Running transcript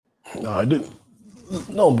No, I didn't.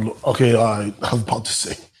 No, okay, all right. I was about to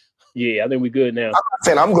say. Yeah, I think we're good now. I'm not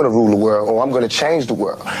saying I'm going to rule the world or I'm going to change the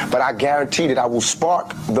world, but I guarantee that I will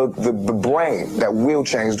spark the brain that will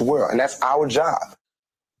change the world, and that's our job.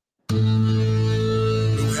 You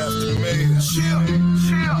have to make it.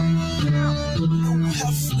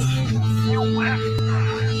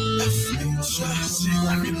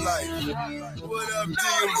 What up,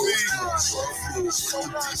 DMV?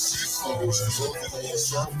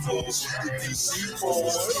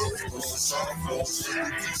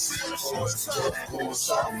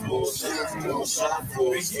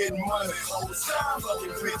 We getting money, whole time,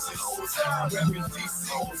 fucking bitches, whole time, rapping DC,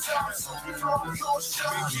 whole time,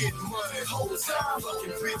 we getting money, whole time,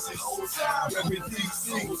 fucking bitches, whole time, rapping DC,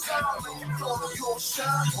 whole time,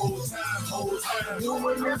 whole time,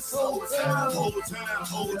 doing this whole time, whole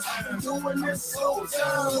time, doing this whole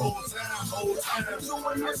time, whole time,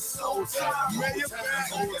 doing this whole time, man, you're back,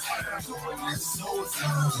 doing this whole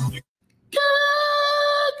time.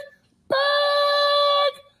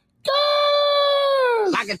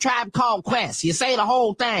 Like a Tribe Called Quest. You say the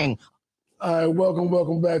whole thing. All right,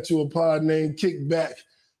 welcome back to a pod named Kickback.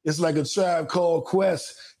 It's like a Tribe Called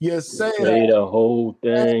Quest. You say the whole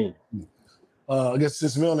thing. I guess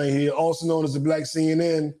this man ain't here, also known as the Black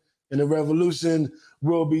CNN, and the revolution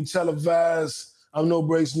will be televised. I'm no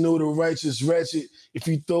breaks, no the righteous ratchet. If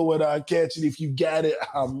you throw it, I'll catch it. If you got it,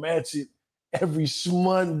 I'll match it. Every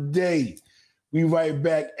Monday, we right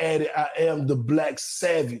back at it. I am the Black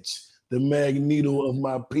Savage, the Magneto of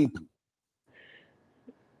my people.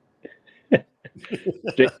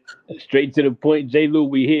 Straight to the point, J. Lou,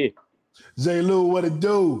 we here. J. Lou, what it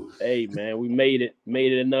do? Hey, man, we made it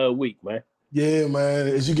another week, man. Yeah, man.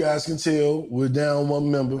 As you guys can tell, we're down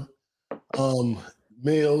one member.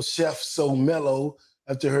 Mel Chef So Mellow,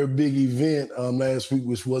 after her big event last week,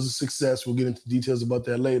 which was a success. We'll get into details about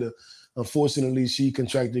that later. Unfortunately, she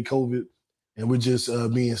contracted COVID, and we're just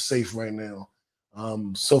being safe right now.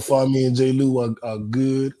 So far, me and J. Lou are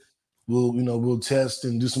good. We'll test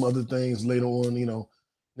and do some other things later on,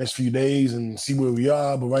 next few days and see where we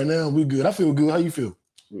are. But right now, we're good. I feel good. How you feel?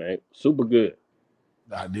 Man, super good.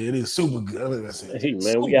 It is super good. Hey,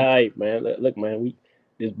 man, we all right, man. Look, man,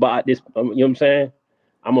 you know what I'm saying?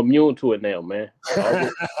 I'm immune to it now, man. You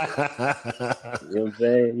know what I'm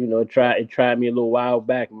saying? It tried me a little while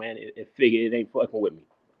back, man. It figured it ain't fucking with me.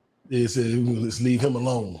 Yeah, so let's leave him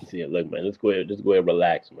alone. Yeah, look, man, let's go ahead and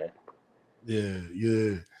relax, man.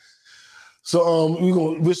 Yeah. So we're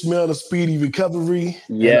gonna wish Mel a speedy recovery.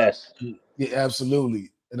 Yes. Yeah,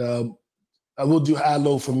 absolutely. And I will do high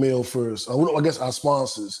low for Mel first. I guess our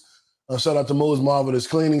sponsors. Shout out to Mo's Marvelous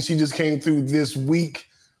Cleaning. She just came through this week.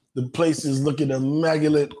 The place is looking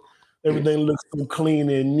immaculate. Everything looks so clean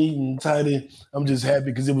and neat and tidy. I'm just happy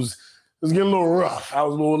because it was getting a little rough. I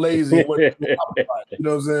was a little lazy. You know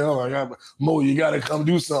what I'm saying? Oh my God, Mo, you gotta come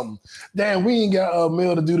do something. Damn, we ain't got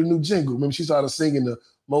Mel to do the new jingle. Remember, she started singing the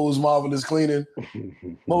Mo's Marvelous Cleaning.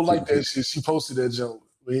 Mo liked that shit. She posted that junk.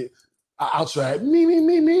 I'll try it.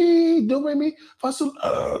 Me, don't make me fussle.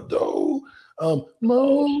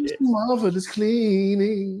 Mo's Marvelous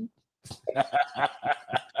Cleaning.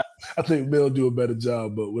 I think Mel do a better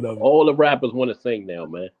job, but whatever. All the rappers want to sing now,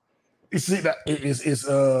 man. You see that it's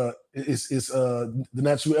the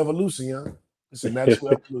natural evolution, yeah. It's a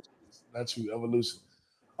natural evolution.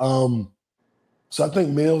 So I think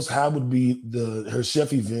Mel's high would be her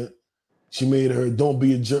chef event. She made her Don't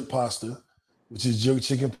Be a Jerk pasta, which is jerk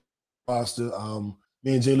chicken pasta.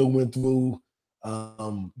 Me and J-Lo went through,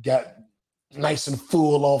 got nice and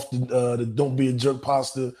full off the Don't Be a Jerk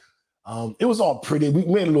pasta. It was all pretty. We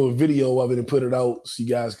made a little video of it and put it out so you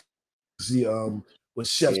guys can see what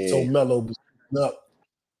Chef So Mellow was putting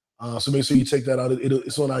up. So make sure you check that out.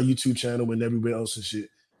 It's on our YouTube channel and everywhere else and shit.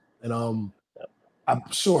 And I'm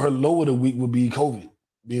sure her low of the week would be COVID,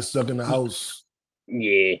 being stuck in the house.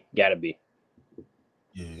 Yeah, gotta be.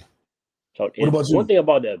 Yeah. So what about you? One thing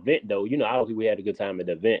about the event, though, obviously we had a good time at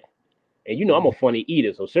the event, and I'm a funny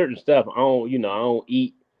eater, so certain stuff I don't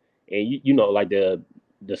eat, and like the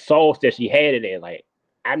sauce that she had it in, like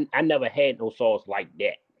I never had no sauce like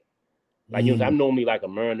that. Like I'm normally like a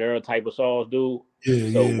marinara type of sauce, dude.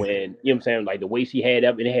 Yeah, so when what I'm saying, like the way she had it,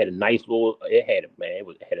 and it had a nice it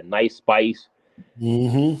had a nice spice.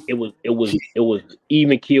 Mm-hmm. It was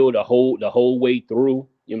even killed the whole way through.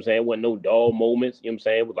 You know what I'm saying? It wasn't no dull moments. You know what I'm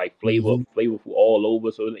saying? It was like flavorful all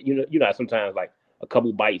over. So sometimes like a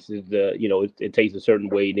couple bites is it tastes a certain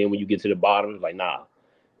way. Then when you get to the bottom, it's like nah.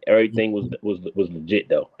 Everything was legit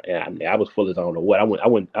though. Yeah, I was full as I don't know what.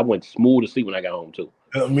 I went smooth to sleep when I got home too.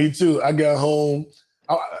 Me too. I got home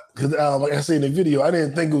because like I said in the video, I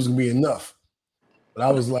didn't think it was gonna be enough. But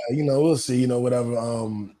I was like, we'll see, whatever.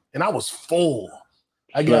 And I was full.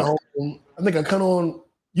 I got home. I think I cut on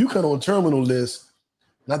Terminal List,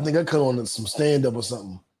 and I think I cut on some stand up or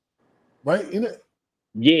something, right?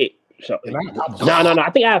 Yeah. So no. I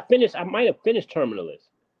think I might have finished Terminal List.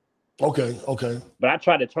 Okay. But I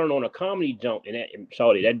tried to turn on a comedy jump, and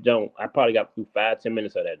that jump, I probably got through 5-10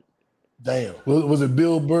 minutes of that. Damn. Was it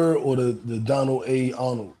Bill Burr or the Donald A.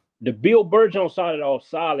 Arnold? The Bill Burr jump started off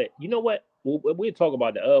solid. You know what? We'll talk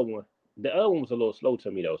about the other one. The other one was a little slow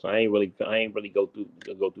to me though, so I ain't really go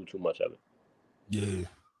through too much of it. Yeah.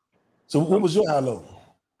 So what was your high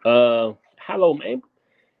low? High low, man.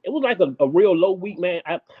 It was like a real low week, man.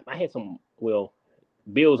 I had some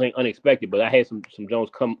bills ain't unexpected, but I had some Jones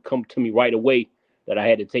come to me right away that I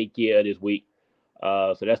had to take care of this week.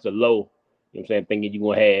 So that's the low. You know what I'm saying? Thinking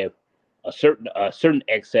you're gonna have a certain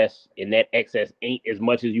excess, and that excess ain't as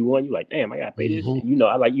much as you want. You're like, damn, I gotta pay this.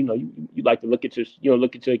 I like, you like to look at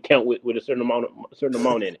your account with a certain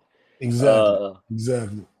amount in it.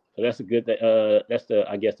 Exactly. So that's a good. That's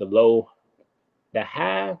I guess the low. The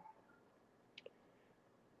high.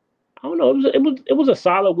 I don't know. It was a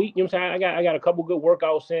solid week. You know what I'm saying? I got a couple good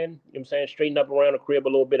workouts in. You know what I'm saying? Straighten up around the crib a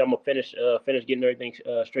little bit. I'm gonna finish getting everything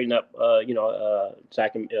straightened up. So I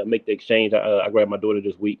can make the exchange. I grabbed my daughter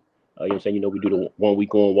this week. You know what I'm saying? We do the 1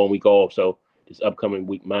 week on, 1 week off. So this upcoming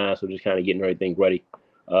week mine. So just kind of getting everything ready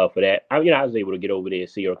for that. I was able to get over there and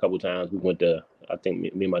see her a couple times. We went to, I think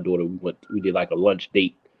me and my daughter, we did like a lunch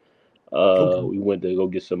date. We went to go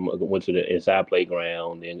went to the inside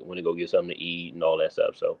playground and went to go get something to eat and all that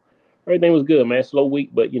stuff. So everything was good, man. Slow week,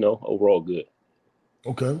 but overall good.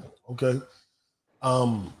 Okay. What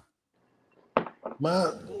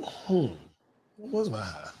was my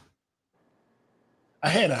high? I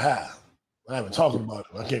had a high. I haven't talked about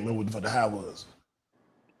it. I can't remember what the high was.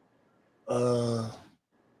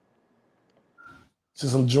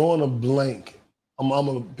 Since I'm drawing a blank, I'm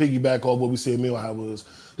gonna piggyback off what we said Mil high was.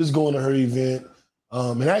 Just going to her event,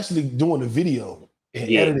 and actually doing the video and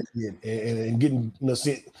editing it and getting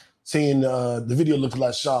seeing the video look a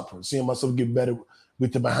lot sharper, seeing myself get better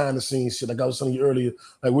with the behind the scenes shit. Like I was telling you earlier,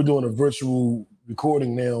 like we're doing a virtual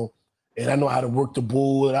recording now, and I know how to work the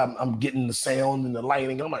board. I'm getting the sound and the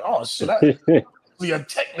lighting. I'm like, oh shit, I be a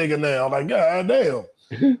tech nigga now. Like, god damn.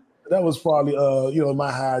 That was probably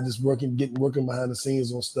my high, just working behind the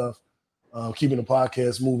scenes on stuff, keeping the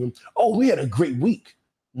podcast moving. Oh, we had a great week.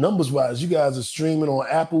 Numbers wise, you guys are streaming on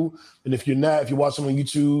Apple, and if you're watching on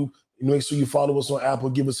YouTube, make sure you follow us on Apple,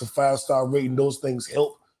 give us a 5-star rating. Those things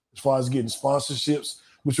help as far as getting sponsorships,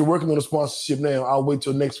 which we're working on a sponsorship now. I'll wait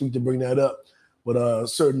till next week to bring that up. But a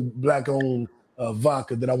certain black-owned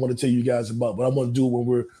vodka that I want to tell you guys about. But I want to do it when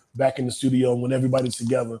we're back in the studio and when everybody's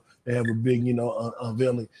together and have a big,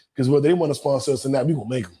 unveiling. Because whether they want to sponsor us or not, we're going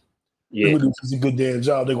to make them. Yeah. We're going to do a good damn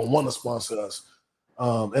job. They're going to want to sponsor us.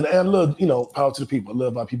 And I love, power to the people. I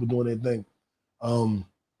love how people doing their thing.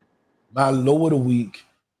 My low of the week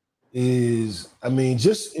is,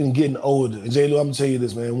 just in getting older. And J-Lo, I'm gonna tell you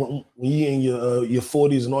this, man. When you're in your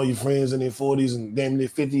 40s and all your friends in their 40s and damn near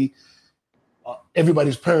 50,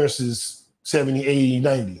 everybody's parents is 70, 80,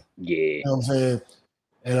 90. Yeah. You know what I'm saying?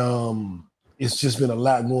 And it's just been a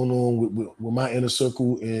lot going on with my inner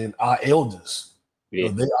circle and our elders. Yeah.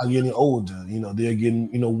 They are getting older. They're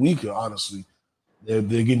getting weaker, honestly. They're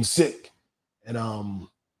getting sick. And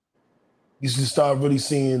you should start really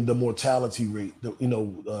seeing the mortality rate, that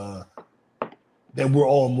we're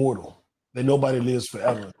all mortal, that nobody lives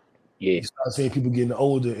forever. Yeah. You start seeing people getting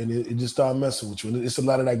older, and it just start messing with you. And it's a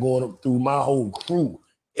lot of that going up through my whole crew.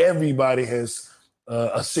 Everybody has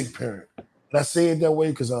a sick parent. And I say it that way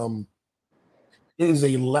because it is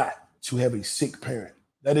a lot to have a sick parent.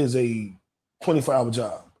 That is a 24-hour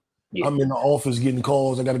job. Yeah. I'm in the office getting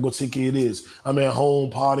calls. I got to go take care of this. I'm at home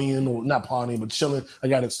partying, or not partying, but chilling. I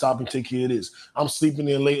got to stop and take care of this. I'm sleeping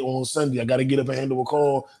in late on Sunday. I got to get up and handle a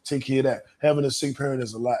call, take care of that. Having a sick parent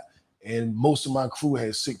is a lot. And most of my crew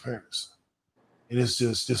has sick parents. And it's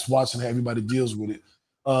just watching how everybody deals with it.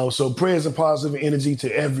 So prayers and positive energy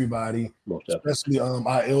to everybody, especially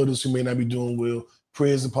our elders who may not be doing well.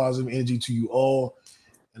 Prayers and positive energy to you all.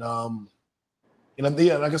 And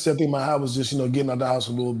like I said, I think my high was just, getting out the house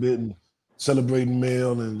a little bit and celebrating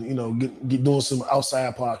Mel and, doing some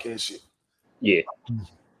outside podcast shit. Yeah.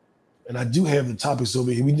 And I do have the topics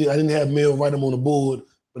over here. I didn't have Mel write them on the board,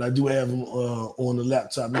 but I do have them on the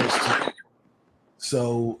laptop next to me.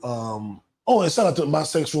 So, and shout out to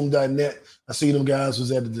mysexroom.net. I see them guys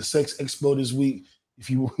was at the Sex Expo this week. If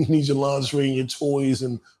you need your lingerie and your toys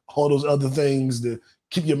and all those other things to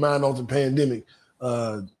keep your mind off the pandemic,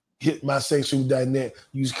 hit mysexroom.net.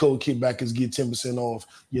 Use code Kickback and get 10% off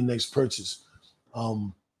your next purchase.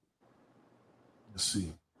 Let's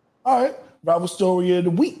see. All right, rival story of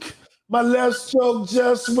the week. My left joke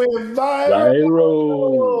just went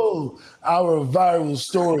viral. Our viral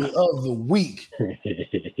story of the week.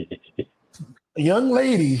 A young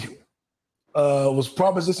lady was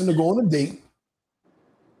propositioned to go on a date.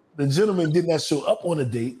 The gentleman did not show up on a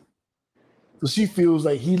date. So she feels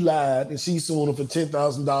like he lied and she's suing him for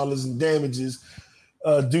 $10,000 in damages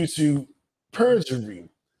due to perjury.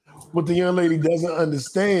 What the young lady doesn't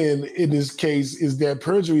understand in this case is that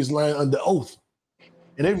perjury is lying under oath.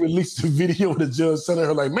 And they released a video of the judge telling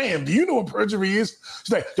her, like, ma'am, do you know what perjury is?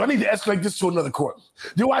 She's like, do I need to escalate this to another court?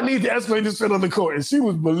 Do I need to escalate this to another court? And she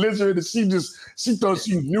was belligerent and she thought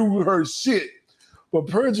she knew her shit. But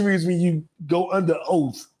perjury is when you go under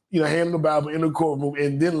oath, hand on the Bible in the courtroom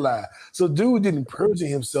and then lie. So dude didn't perjure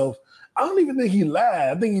himself. I don't even think he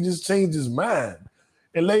lied. I think he just changed his mind.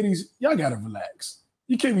 And ladies, y'all gotta relax.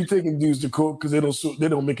 You can't be taking dudes to court because they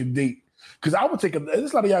don't make a date. Because I would take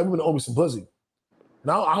there's a lot of y'all women that owe me some pussy.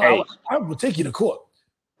 And I would take you to court.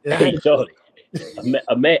 Hey, Charlie,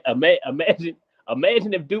 imagine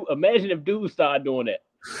if dudes started doing that.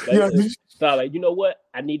 Start like, you know what?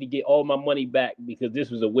 I need to get all my money back because this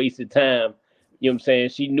was a waste of time. You know what I'm saying?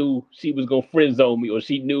 She knew she was gonna friend zone me, or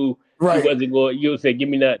she knew she wasn't going. You know what I'm saying? Give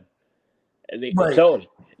me nothing. And they Charlie,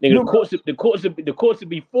 nigga, the courts would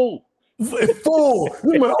be full. Full.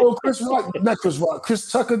 Remember old Chris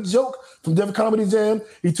Tucker joke from Def Comedy Jam?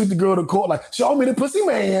 He took the girl to court like, show me the pussy,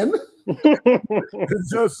 man.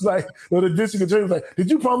 It's just like, the district attorney was like, did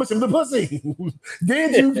you promise him the pussy?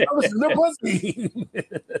 Did you promise him the pussy?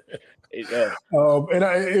 And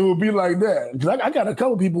it would be like that. Because I got a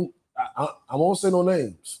couple people, I won't say no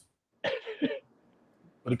names.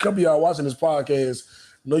 But a couple of y'all watching this podcast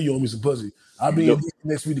know you owe me some pussy. I'll be in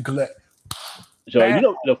next week to collect. So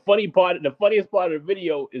the funniest part of the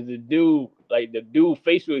video is the dude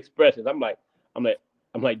facial expressions. I'm like,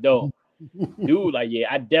 dog, dude, like, yeah,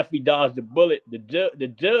 I definitely dodged the bullet. The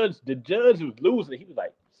judge was losing. He was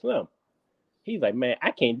like, Slim. He's like, man,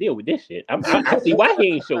 I can't deal with this shit. I see why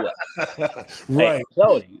he ain't show up. Right.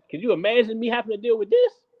 So, can you imagine me having to deal with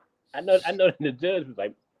this? I know. The judge was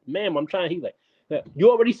like, ma'am, I'm trying. He's like,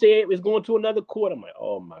 you already said it's going to another court. I'm like,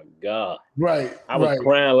 oh my God. Right. I was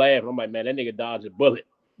crying, laughing. I'm like, man, that nigga dodged a bullet.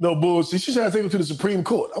 No bullshit. She tried to take him to the Supreme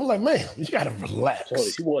Court. I was like, man, you gotta relax.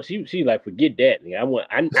 So she like, forget that. Nigga.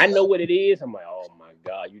 I know what it is. I'm like, oh my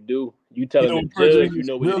God, you do. You telling the judge you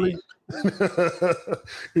know what it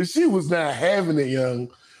is. She was not having it,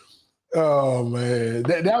 young. Oh man,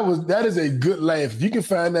 that is a good laugh. If you can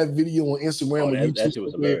find that video on Instagram or YouTube, that shit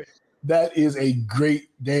was hilarious. That is a great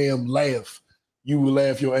damn laugh. You will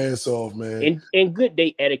laugh your ass off, man. And good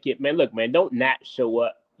date etiquette, man. Look, man, don't not show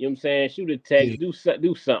up. You know what I'm saying? Shoot a text, do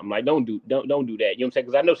something. Like don't do that. You know what I'm saying?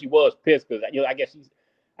 Because I know she was pissed because I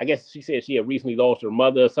guess she said she had recently lost her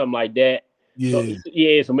mother or something like that.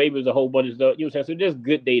 Yeah. So maybe it was a whole bunch of stuff. You know what I'm saying? So just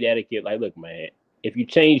good date etiquette. Like, look, man, if you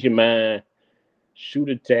change your mind, shoot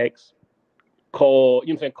a text, call.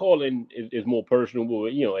 You know what I'm saying? Calling is more personable.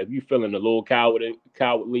 You know, if you feeling a little cowardly,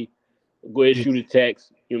 go ahead, shoot a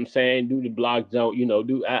text. You know what I'm saying? Do the block jump.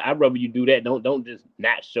 I'd rather you do that. Don't just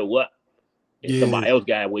not show up. And somebody else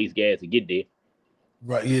got to waste gas to get there.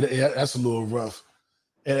 Right. Yeah, that's a little rough.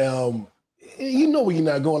 And you know where you're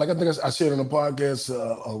not going. Like I think I shared on the podcast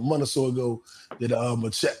a month or so ago that I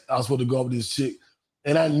was supposed to go out with this chick,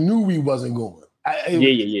 and I knew we wasn't going.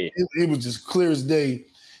 It was just clear as day.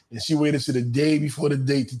 And she waited to the day before the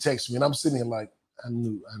date to text me, and I'm sitting here like, I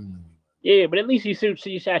knew. Yeah, but at least she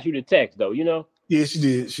shot you the text though, you know. Yeah, she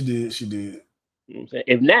did. You know what I'm saying?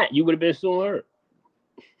 If not, you would have been suing her.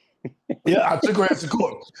 Yeah, I took her ass to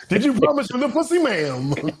court. Did you promise me the pussy,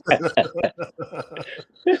 ma'am? I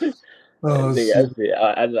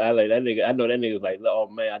like that nigga. I know that nigga was like, oh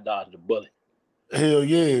man, I dodged the bullet. Hell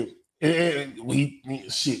yeah. And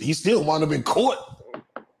he still wound up in court.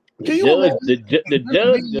 The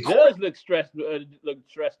judge looked stressed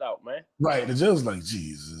out, man. Right, the judge like,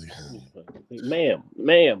 Jesus. Ma'am.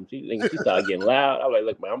 She started getting loud. I was like,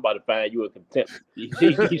 look, man, I'm about to find you in contempt. He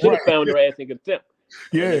should have found her ass in contempt.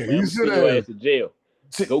 Yeah, he should have. Your ass in jail.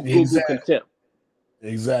 Go Google contempt.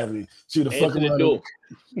 Exactly. She would have fucked around.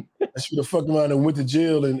 She would have fucked around and went to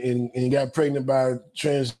jail and got pregnant by a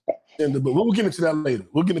transgender. But we'll get into that later.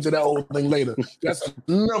 We'll get into that whole thing later. That's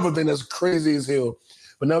another thing that's crazy as hell.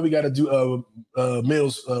 But now we got to do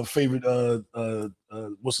Mel's favorite.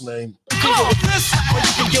 What's the name?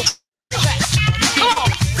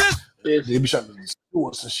 They be trying to do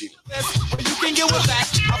us and shit.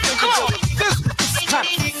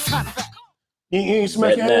 You ain't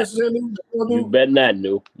smack your ass. You bet not,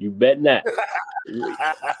 no. You bet not.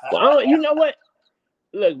 Well, you know what?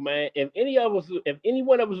 look, man. If any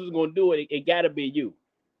one of us was gonna do it, it gotta be you.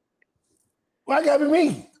 Why gotta be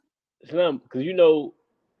me? Slim, because you know,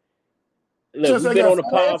 look, Just I got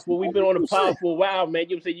we've been on the pod for a while, man.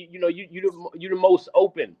 You know what I'm saying? You the most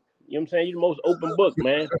open. You know what I'm saying? You're the most open book,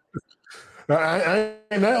 man. I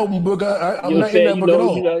ain't that open book. I'm you know not in that book at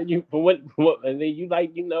all. For what, and then you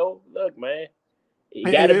like, look, man,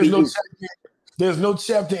 it gotta be you. There's no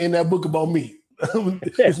chapter in that book about me.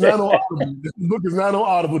 It's not on Audible. This book is not on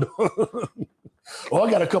Audible. Oh, I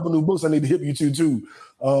got a couple new books I need to hit you to too.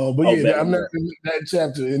 But I'm not in that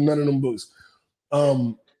chapter in none of them books.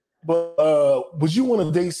 But would you want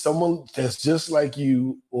to date someone that's just like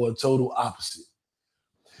you or a total opposite?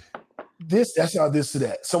 That's how this to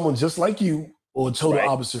that. Someone just like you or a total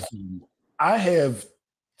opposite from you. I have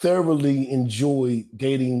thoroughly enjoyed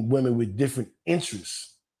dating women with different interests.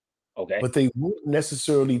 Okay. But they weren't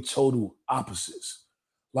necessarily total opposites.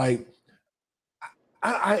 Like,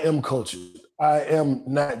 I am cultured. I am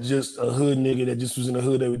not just a hood nigga that just was in the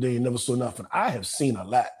hood every day and never saw nothing. I have seen a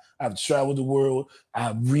lot. I've traveled the world.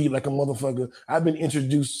 I read like a motherfucker. I've been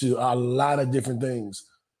introduced to a lot of different things.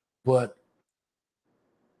 But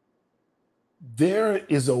there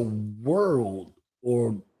is a world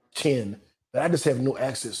or 10 that I just have no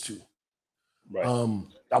access to. Right.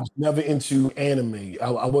 I was never into anime.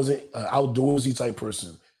 I wasn't an outdoorsy type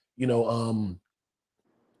person. Even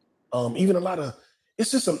a lot of,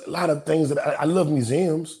 it's just a lot of things that I love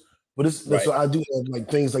museums, but so I do have like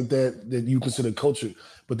things like that you consider culture.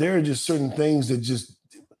 But there are just certain things that just,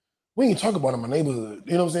 we ain't talk about in my neighborhood.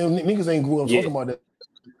 You know what I'm saying? Niggas ain't grew up talking about that.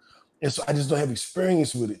 And so I just don't have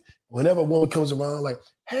experience with it. Whenever a woman comes around like,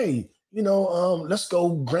 hey, let's go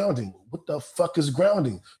grounding. What the fuck is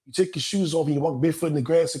grounding? You take your shoes off and you walk barefoot in the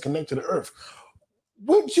grass and connect to the earth.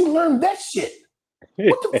 Where'd you learn that shit?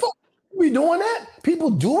 What the fuck? We doing that? People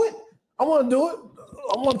do it? I want to do it.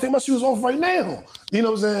 I want to take my shoes off right now. You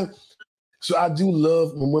know what I'm saying? So I do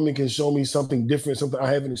love when women can show me something different, something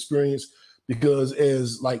I haven't experienced, because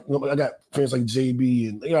I got friends like JB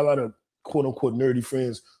and I got a lot of quote unquote nerdy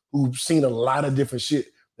friends who've seen a lot of different shit.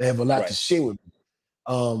 They have a lot to share with me.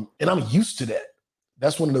 And I'm used to that.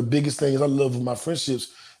 That's one of the biggest things I love with my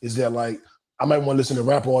friendships is that, like, I might want to listen to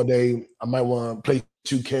rap all day. I might want to play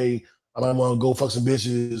 2K. I might want to go fuck some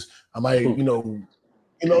bitches. I might,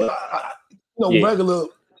 regular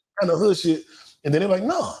kind of hood shit. And then they're like,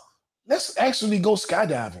 no, let's actually go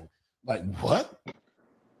skydiving. Like, what?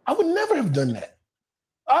 I would never have done that.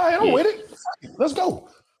 All right, I'm with it. Let's go.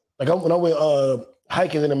 Like when I went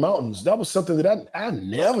hiking in the mountains, that was something that I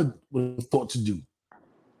never would have thought to do.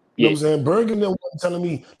 You know what I'm saying? Bergen wasn't telling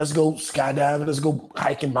me, let's go skydiving, let's go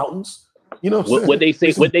hiking mountains. You know what they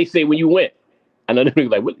say? What they say when you went? I know they're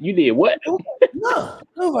like, what you did? What? No, it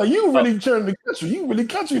was like, you really turned the country. You really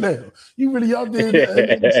country now. You really out there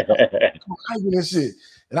hiking and shit.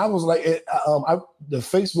 And I was like, the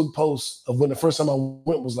Facebook post of when the first time I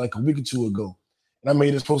went was like a week or two ago. And I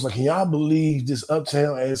made this post like, can y'all believe this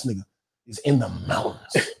uptown ass nigga is in the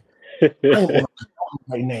mountains? I ain't on a mountain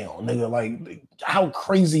right now, nigga. Like, how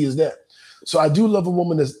crazy is that? So I do love a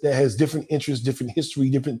woman that has different interests, different history,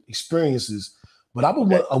 different experiences. But I would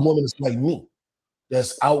want a woman that's like me,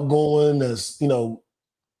 that's outgoing, that's, I don't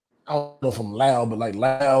know if I'm loud, but like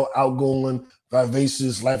loud, outgoing,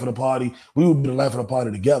 vivacious, life of the party. We would be the life of the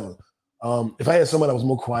party together. If I had someone that was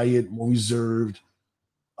more quiet, more reserved,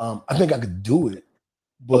 I think I could do it.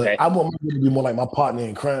 But I want my to be more like my partner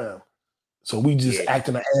in crime. So we just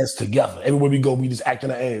acting the ass together. Everywhere we go, we just acting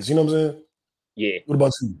the ass. You know what I'm saying? Yeah. What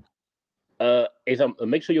about you?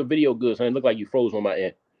 Make sure your video good, son. It look like you froze on my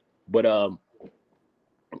end. But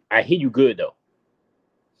I hear you good though.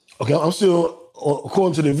 Okay, I'm still,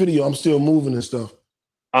 according to the video, I'm still moving and stuff.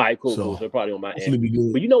 All right, cool. So probably on my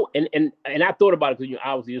end. But and I thought about it because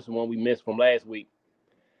obviously this is one we missed from last week.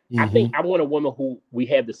 Mm-hmm. I think I want a woman who we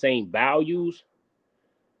have the same values.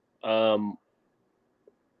 So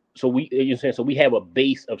we have a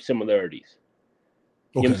base of similarities.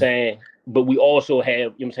 You know what I'm saying? But we also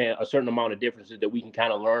have, a certain amount of differences that we can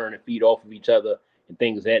kind of learn and feed off of each other and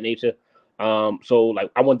things of that nature. So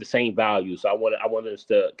like I want the same values. So I want us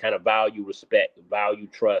to kind of value respect, value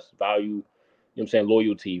trust, value,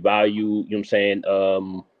 loyalty, value,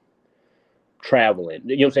 traveling.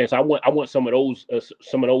 You know what I'm saying? So I want some of those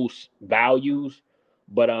values,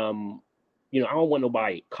 but I don't want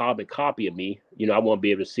nobody carbon copy of me. I want to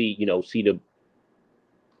be able to see the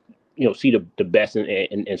best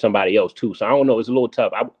in somebody else too. So I don't know. It's a little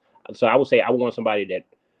tough. I would say I want somebody that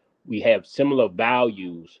we have similar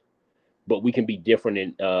values, but we can be different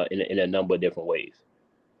in a number of different ways.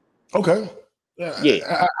 Okay. Yeah.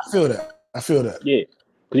 I feel that. Yeah.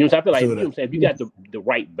 Because I feel like Feel you know what that. I'm saying, if you got the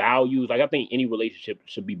right values, like I think any relationship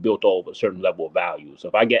should be built off a certain level of values. So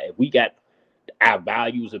if we got our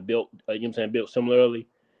values are built, you know what I'm saying, built similarly,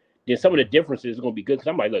 then some of the differences are gonna be good. Because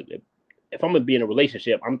I'm like, look, if I'm gonna be in a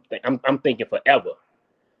relationship, I'm thinking forever.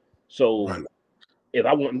 So Right. if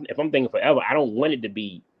I'm thinking forever, I don't want it to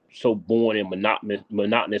be so boring and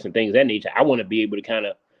monotonous and things of that nature. I want to be able to kind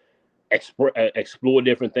of explore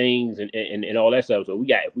different things and all that stuff. So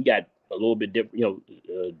if we got a little bit different,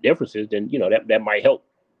 differences, then that might help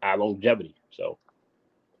our longevity. So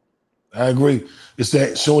I agree. It's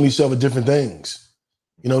that showing each other different things.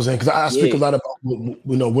 You know what I'm saying? Because I speak a lot about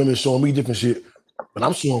women showing me different shit, but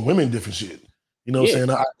I'm showing women different shit. You know what I'm saying?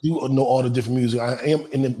 I do know all the different music. I am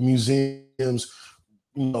in the museums,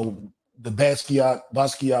 the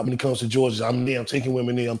Basquiat when it comes to Georgia. I'm there, I'm taking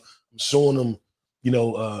women there, I'm showing them,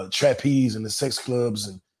 trapeze and the sex clubs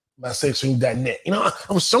and mysexual.net.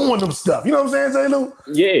 I'm showing them stuff. You know what I'm saying?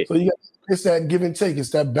 Yeah. So it's that give and take,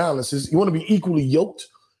 it's that balance. You want to be equally yoked,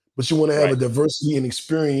 but you want to have a diversity and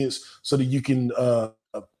experience so that you can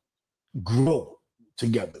grow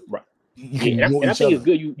together. Right. You can know and I each think other. it's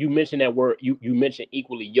good you mentioned that word. You mentioned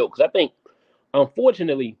equally yoked, because I think,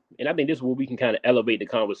 unfortunately, and I think this is where we can kind of elevate the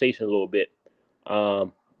conversation a little bit,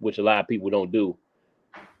 which a lot of people don't do.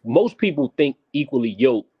 Most people think equally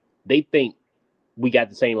yoked. They think we got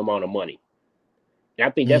the same amount of money. And I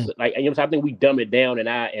think that's like, I think we dumb it down in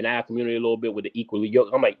our community a little bit with the equally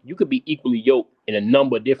yoked. I'm like, you could be equally yoked in a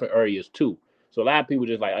number of different areas too. So a lot of people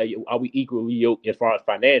just like, are we equally yoked as far as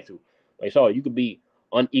financial? Like, so you could be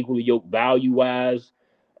unequally yoked value wise,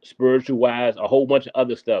 spiritual wise, a whole bunch of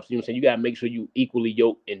other stuff. So, you know what I'm saying? You got to make sure you equally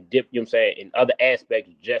yoked and dip, you know what I'm saying, in other aspects,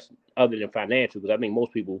 just other than financial. Because I think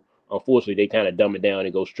most people, unfortunately, they kind of dumb it down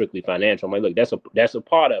and go strictly financial. I'm like, look, that's a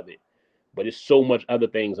part of it. But it's so much other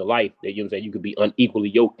things in life that, you know what I'm saying, you could be unequally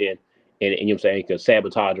yoked in, and you know what I'm saying, it could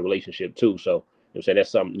sabotage a relationship too. So, you know what I'm saying,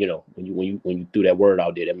 that's something, when you threw that word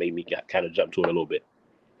out there, that made me kind of jump to it a little bit.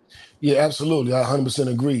 Yeah, absolutely. I 100%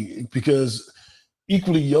 agree, because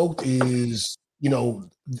equally yoked is,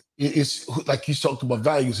 it's like you talked about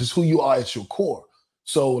values. It's who you are at your core.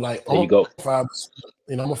 So, like, There you go. I'm a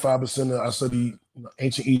 5%. I study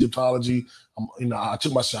ancient Egyptology. I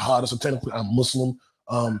took my Shahada, so technically I'm Muslim.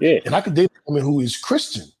 And I could date a woman who is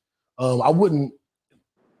Christian. I wouldn't.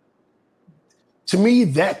 To me,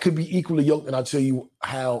 that could be equally yoked, and I'll tell you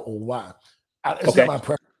how or why. It's not my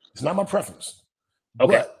preference. It's not my preference.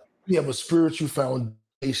 Okay. But we have a spiritual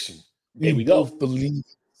foundation. There we both go. believe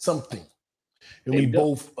something, and There we we go.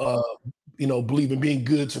 both, believe in being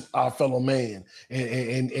good to our fellow man,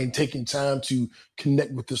 and taking time to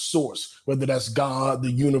connect with the source, whether that's God,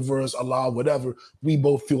 the universe, Allah, whatever. We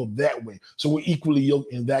both feel that way, so we're equally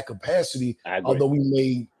yoked in that capacity. I agree. Although we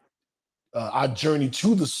may, our journey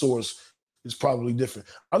to the source is probably different.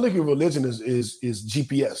 I look at religion as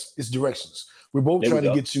GPS, it's directions. We're both trying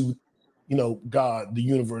to get to, God, the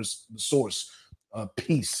universe, the source,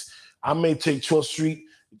 peace. I may take 12th Street,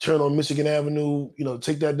 turn on Michigan Avenue,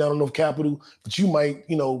 take that down to North Capitol, but you might,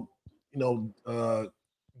 go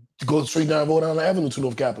straight down Rhode Island Avenue to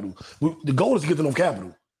North Capitol. The goal is to get to North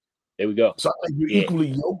Capitol. There we go. So I think you're equally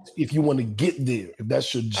yoked if you want to get there, if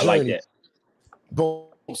that's your journey. I like that. Boom.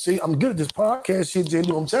 See, I'm good at this podcast shit, J.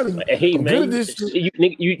 Lou. I'm telling you. Hey, I'm man, good at this shit.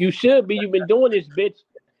 You should be. You've been doing this, bitch.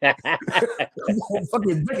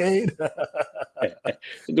 Fucking dickhead.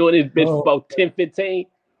 Doing this bitch for about 10, 15.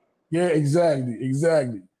 Yeah,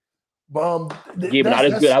 exactly. But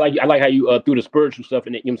that's good. I like how you threw the spiritual stuff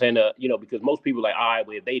in it. You know what I'm saying? Because most people are like, all right,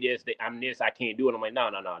 well, if they this, I'm this, I can't do it. I'm like, no.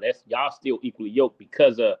 That's y'all still equally yoked,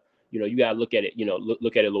 because you gotta look at it,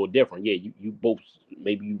 look at it a little different. Yeah, you both,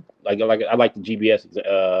 maybe you like I like the GBS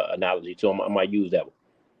analogy, so I might use that one.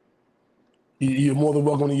 You're more than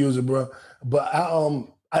welcome to use it, bro. But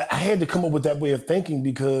I had to come up with that way of thinking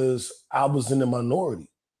because I was in the minority.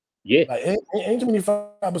 Yeah, like, ain't too many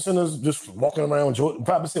 5%ers just walking around.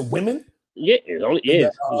 5% women. Yeah, it's only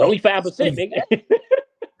 5%, nigga.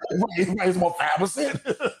 It's more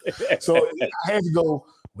 5%. So I had to go,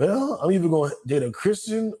 well, I'm either going to date a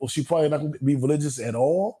Christian, or she probably not going to be religious at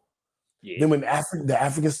all. Yeah. Then when the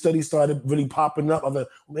African studies started really popping up, I thought,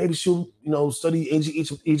 maybe she'll, study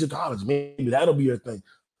Egyptology. Maybe that'll be her thing.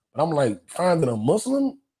 But I'm like, finding a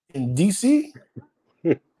Muslim in DC,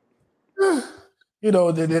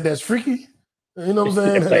 that's freaky. You know what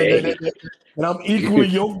I'm saying? And I'm equally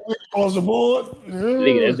yoked across the board.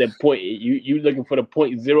 Nigga, that's that point. You looking for the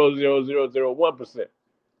 0.00001%.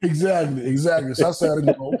 Exactly. So I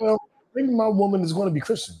said, well, maybe my woman is going to be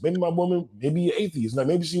Christian. Maybe my woman may be atheist. Like,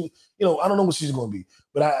 maybe she, I don't know what she's going to be.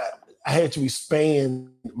 But I had to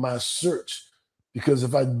expand my search, because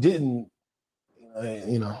if I didn't,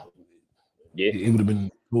 you know, Yeah. it would have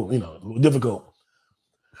been, you know, difficult.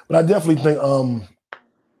 But I definitely think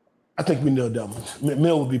I think we nailed that one.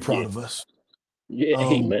 Mill would be proud of us. Yeah,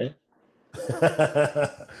 hey man.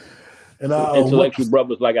 And Intellectual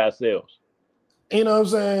brothers like ourselves. You know what I'm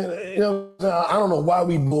saying? You know, I don't know why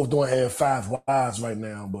we both don't have 5 wives right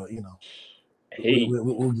now, but you know, hey,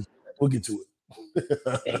 we'll get to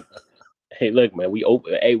it. hey, look, man, we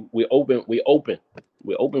open. Hey, we're open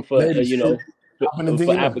for Ladies, you know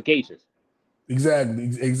for applications.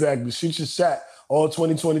 Exactly. Shoot your shot. All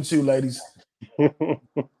 2022, ladies.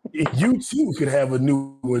 You too could have a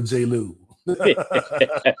newer J. Lou.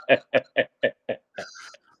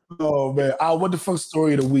 Oh man, what the fuck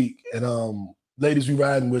story of the week? And ladies, we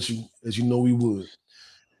riding with you as you know we would.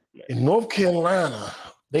 In North Carolina,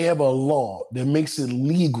 they have a law that makes it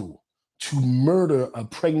legal to murder a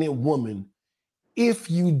pregnant woman if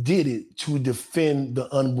you did it to defend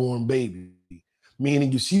the unborn baby.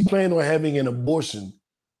 Meaning, if she planned on having an abortion,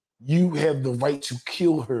 you have the right to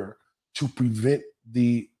kill her to prevent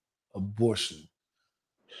the abortion.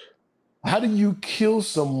 How do you kill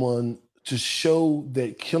someone to show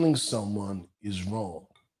that killing someone is wrong?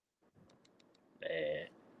 Man.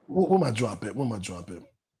 Where am I drop at?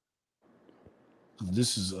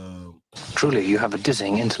 This is truly you have a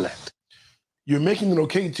dizzying intellect. You're making it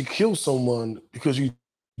okay to kill someone because you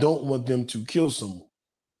don't want them to kill someone.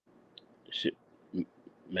 Shit,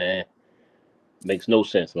 man, makes no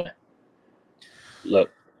sense, man.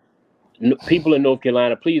 Look, people in North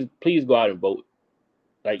Carolina, please go out and vote.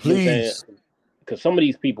 Like, you know what I'm saying? Because some of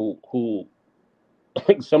these people who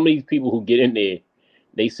get in there,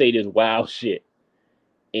 they say this wild shit,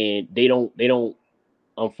 and they don't.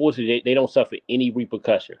 Unfortunately, they don't suffer any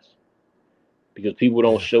repercussions because people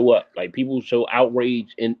don't show up. Like, people show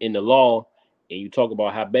outrage in the law, and you talk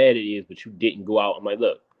about how bad it is, but you didn't go out. I'm like,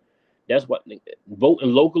 look, that's what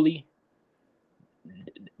voting locally.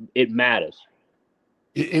 It matters.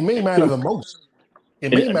 It may matter the most.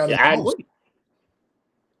 It may matter the most.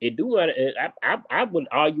 It do matter. I would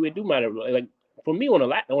argue it do matter. Like, for me, on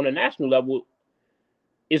a national level,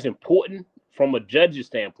 it's important from a judge's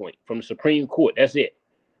standpoint, from the Supreme Court. That's it.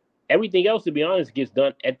 Everything else, to be honest, gets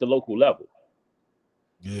done at the local level.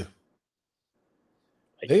 Yeah.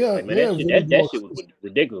 That shit was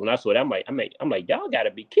ridiculous. When I saw that, I'm like, y'all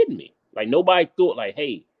gotta be kidding me. Like, nobody thought, like,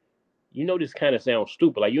 hey, you know, this kind of sounds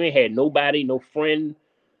stupid. Like, you ain't had nobody, no friend,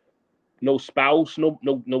 no spouse, no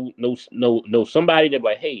somebody that,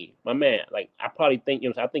 like, hey, my man, like, I probably think,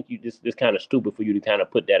 I think you this kind of stupid for you to kind of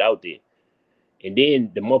put that out there. And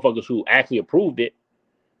then the motherfuckers who actually approved it,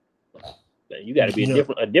 you got to be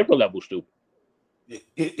a different level stupid.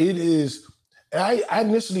 It is. I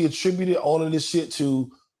initially attributed all of this shit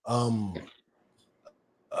to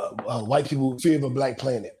white people fear of a black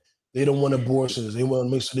planet. They don't want abortions. They want to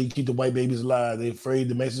make sure they keep the white babies alive. They're afraid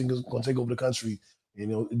the Mexicans are going to take over the country. You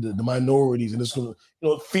know, the minorities, and it's going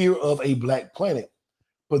to, fear of a black planet.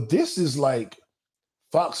 But this is like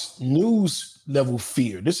Fox News level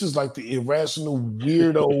fear. This is like the irrational,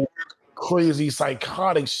 weirdo, crazy,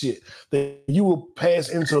 psychotic shit that you will pass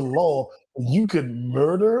into law. You could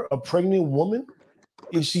murder a pregnant woman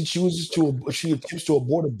if she attempts to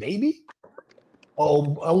abort a baby.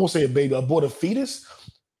 Oh, I won't say a baby, abort a fetus.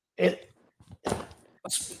 And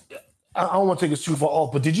I don't want to take it too far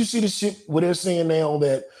off, but did you see the shit where they're saying now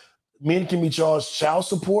that men can be charged child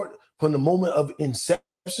support from the moment of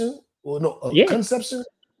inception or conception?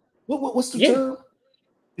 What's the term?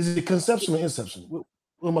 Is it conception or inception? What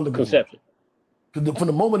am I looking conception. For? From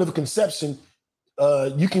the moment of conception,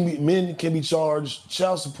 men can be charged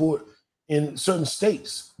child support in certain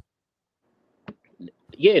states.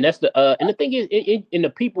 Yeah, and that's and the thing is, in the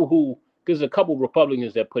people who, because there's a couple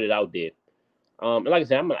Republicans that put it out there. And like I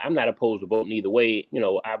said, I'm not opposed to voting either way. You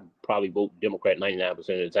know, I probably vote Democrat 99% of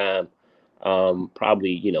the time.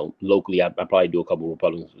 Probably, locally, I probably do a couple of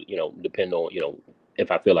Republicans. Depending on,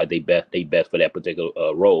 if I feel like they best for that particular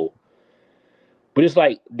role. But it's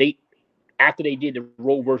like after they did the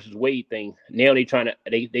Roe versus Wade thing, now they trying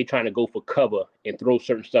to go for cover and throw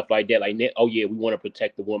certain stuff like that. Like, oh yeah, we want to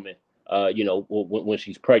protect the woman. When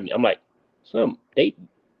she's pregnant. I'm like,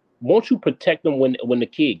 won't you protect them when the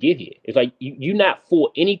kid get here? It's like you're not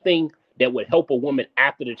for anything that would help a woman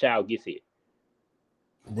after the child gets here.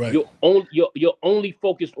 Right. You're only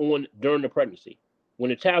focused on during the pregnancy. When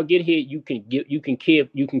the child get here, you can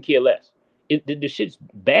care less. The shit's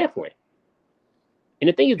baffling. And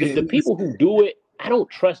the thing is, the people who do it, I don't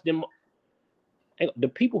trust them. The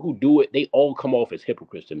people who do it, they all come off as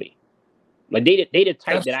hypocrites to me. Like, they the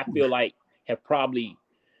type that I feel like have probably,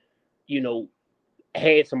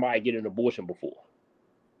 had somebody get an abortion before.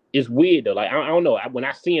 it's weird though. Like I don't know. When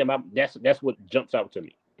I see him, that's what jumps out to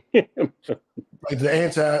me. Like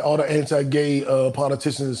all the anti-gay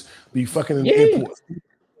politicians be fucking in the Yeah. airport.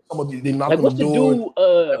 They knock Like on what's the the door.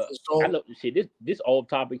 dude? I know shit. This off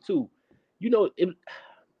topic too. You know, and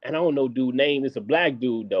I don't know dude name. It's a black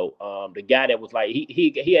dude though. The guy that was like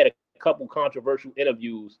he had a couple controversial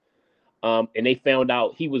interviews. And they found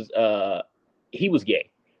out he was gay,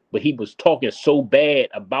 but he was talking so bad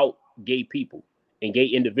about gay people and gay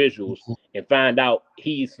individuals, and find out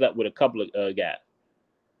he slept with a couple of guys.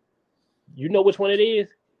 You know which one it is?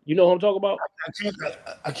 You know who I'm talking about?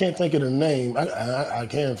 I can't think of the name. I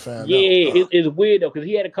can't find out. Yeah, it's weird though because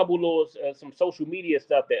he had a couple little some social media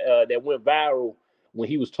stuff that went viral when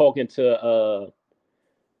he was talking to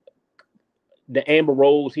the Amber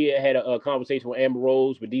Rose. He had a conversation with Amber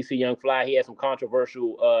Rose with DC Young Fly. He had some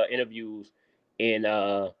controversial interviews, and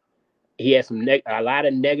he had a lot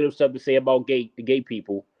of negative stuff to say about gay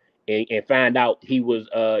people, and find out he was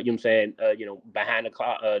you know what I'm saying behind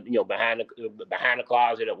the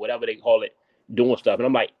closet or whatever they call it, doing stuff. And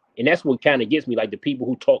I'm like, and that's what kind of gets me, like the people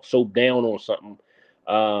who talk so down on something,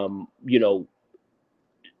 are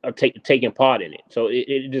taking part in it. So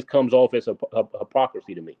it just comes off as a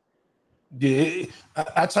hypocrisy to me. Yeah,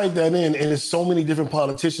 I typed that in, and there's so many different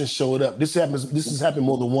politicians showed up. This has happened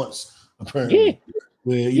more than once, apparently. Yeah,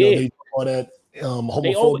 where they do all that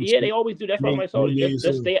homophobic. They always do. That's why I'm like,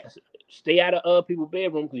 just stay out of people's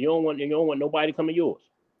bedroom because you don't want nobody coming yours.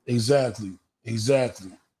 Exactly.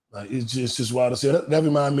 Like it's just wild to see. That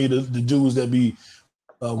remind me of the dudes that be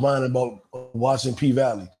whining about watching P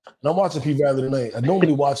Valley. And I'm watching P Valley tonight. I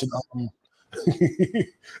normally watch it.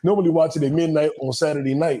 At midnight on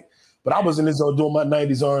Saturday night. But I was in this doing my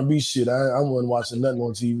 90s R&B shit. I wasn't watching nothing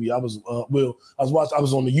on TV. I was I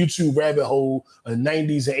was on the YouTube rabbit hole of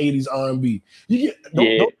 90s and 80s R&B. Don't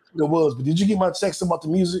know what it was, but did you get my text about the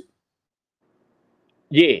music?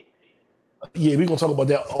 Yeah. Yeah, we're gonna talk about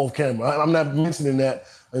that off camera. I'm not mentioning that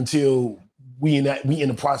until we in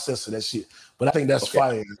the process of that shit. But I think that's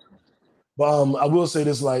fire. But I will say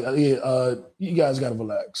this, like, you guys gotta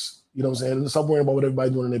relax. You know what I'm saying? Stop worrying about what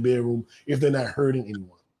everybody's doing in their bedroom if they're not hurting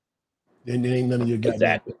anyone. Then it ain't none of your goddamn.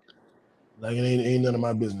 Exactly. Like it ain't none of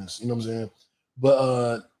my business. You know what I'm saying?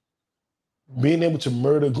 But being able to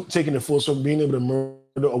murder, taking it full circle, being able to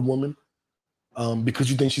murder a woman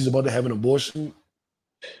because you think she's about to have an abortion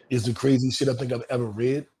is the craziest shit I think I've ever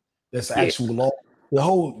read. That's the actual law. The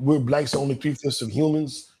whole we're blacks only 3/5 of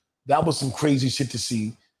humans. That was some crazy shit to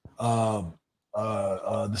see. The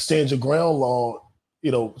stand your ground law,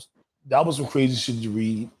 that was some crazy shit to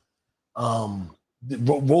read. The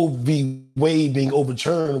Roe v. Wade being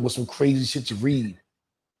overturned was some crazy shit to read.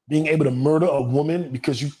 Being able to murder a woman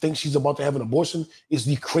because you think she's about to have an abortion is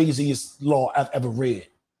the craziest law I've ever read.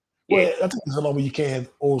 Well, I think there's a law where you can't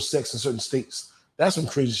have oral sex in certain states. That's some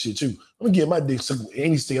crazy shit too. I'm gonna get my dick sucked in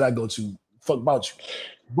any state I go to. Fuck about you.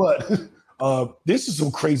 But this is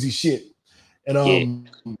some crazy shit. And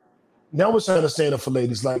now we're trying to stand up for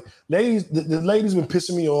ladies. Like ladies, the ladies been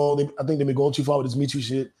pissing me off. I think they've been going too far with this Me Too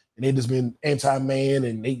shit. And they just been anti-man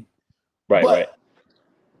and they right.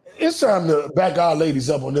 It's time to back our ladies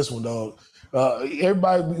up on this one, dog.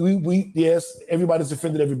 Everybody, everybody's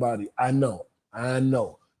offended everybody. I know. I'm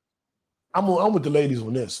with the ladies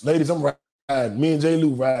on this. Ladies, I'm riding. Me and J.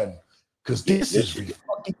 Lou riding. Because this is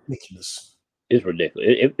ridiculous. It's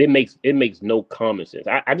ridiculous. It makes no common sense.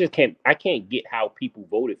 I can't get how people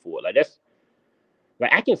voted for it. Like that's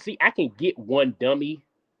like I can get one dummy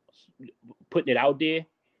putting it out there.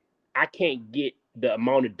 I can't get the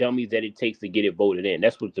amount of dummies that it takes to get it voted in.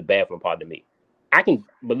 That's what's the baffling part to me. I can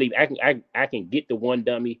get the one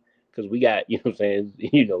dummy because we got, you know what I'm saying?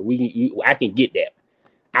 I can get that.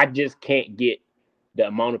 I just can't get the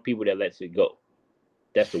amount of people that lets it go.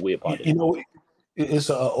 That's the weird part. It's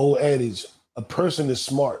an old adage. A person is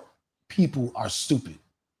smart. People are stupid.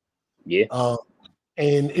 Yeah.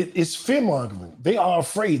 And it's fear-mongering. They are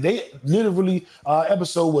afraid. They literally,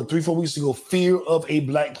 episode, 3-4 weeks ago, fear of a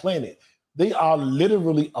black planet. They are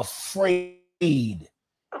literally afraid.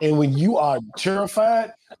 And when you are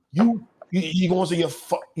terrified, you go into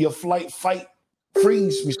your flight, fight,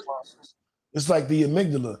 freeze responses. It's like the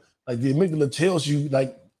amygdala. Like the amygdala tells you,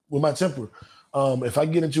 like with my temper, if I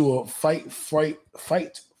get into a fight,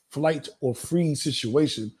 flight, or freeze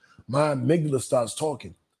situation, my amygdala starts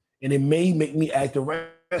talking. And it may make me act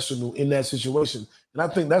irrational in that situation. And I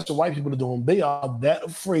think that's what white people are doing. They are that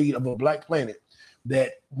afraid of a black planet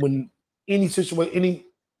that when any situation, any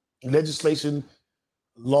legislation,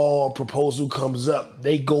 law, proposal comes up,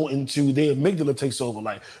 they go into their amygdala takes over.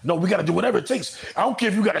 Like, no, we got to do whatever it takes. I don't care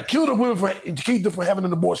if you got to kill the women to keep them from having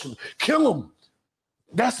an abortion. Kill them.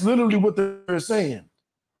 That's literally what they're saying.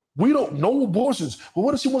 We don't know abortions. But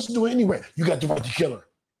what if she wants to do it anyway? You got the right to kill her.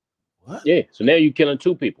 What? Yeah. So now you're killing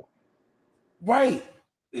two people. Right.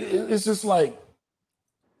 It's just like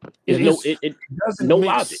It doesn't no make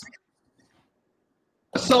logic.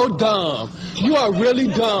 So dumb. You are really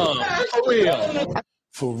dumb. For real.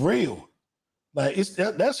 For real. Like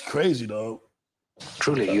that's crazy, dog.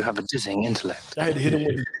 Truly, you have a dizzying intellect. I had to hit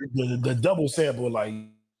him with the double sample. Like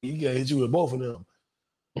you gotta hit you with both of them.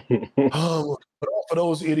 But all for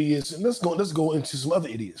those idiots, and let's go into some other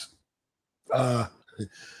idiots.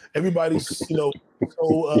 Everybody's so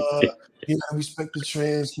respect the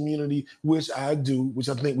trans community, which I do, which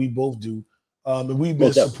I think we both do. And we've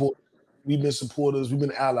been supporters, we've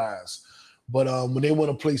been allies. But when they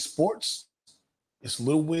want to play sports, it's a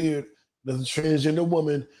little weird. There's a transgender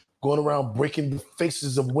woman going around breaking the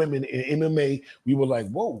faces of women in MMA. We were like,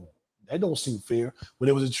 whoa, that don't seem fair. When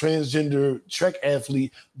there was a transgender track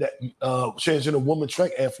athlete, transgender woman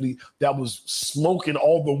track athlete that was smoking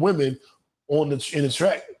all the women in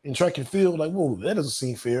track and field, like, whoa, that doesn't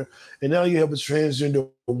seem fair. And now you have a transgender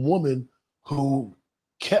woman who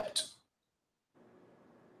kept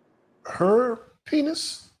her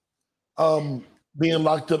penis being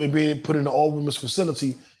locked up and being put in an all-women's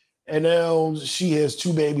facility, and now she has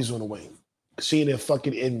 2 babies on the way. She and their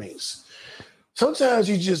fucking inmates. Sometimes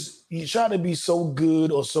you try to be so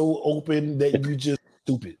good or so open that you just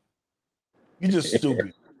stupid. You're just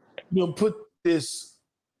stupid. You know, put this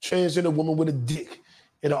transgender woman with a dick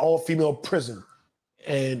in an all-female prison,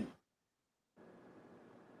 and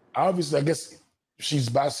obviously, I guess she's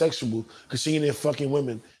bisexual because she ain't there fucking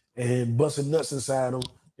women and busting nuts inside them,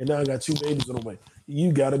 and now I got 2 babies on the way.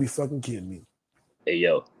 You gotta be fucking kidding me. Hey,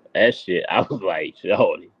 yo, that shit, I was like,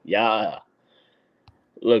 holy, yeah.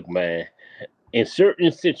 Look, man, in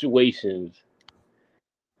certain situations,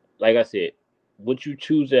 like I said, what you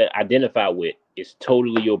choose to identify with is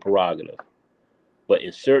totally your prerogative. But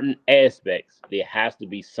in certain aspects, there has to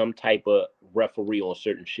be some type of referee on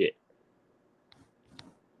certain shit.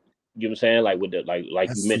 You know what I'm saying? Like with the like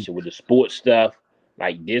you mentioned with the sports stuff,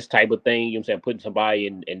 like this type of thing. You know what I'm saying? Putting somebody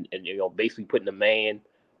in basically putting a man,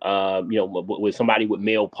 with somebody with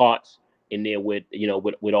male parts in there with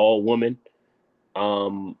all women.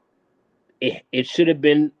 It should have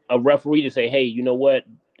been a referee to say, hey, you know what?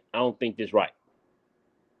 I don't think this right.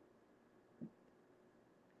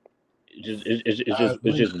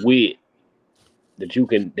 It's just weird that you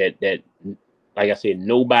can that like I said,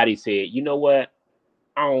 nobody said, you know what?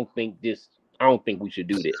 I don't think we should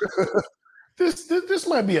do this. This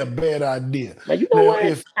might be a bad idea. Like, you know what?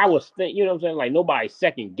 If I was thinking, you know what I'm saying? Like nobody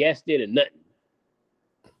second guessed it or nothing.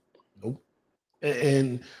 Nope.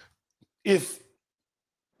 And if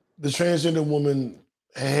the transgender woman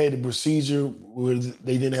had a procedure where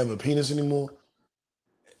they didn't have a penis anymore,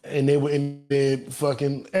 and they were in there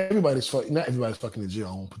fucking, not everybody's fucking in jail.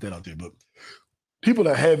 I won't put that out there, but people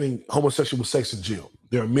are having homosexual sex in jail.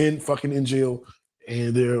 There are men fucking in jail,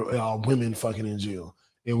 and there are women fucking in jail.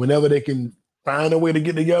 And whenever they can find a way to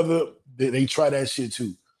get together, they try that shit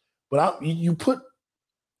too. But you put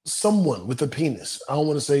someone with a penis, I don't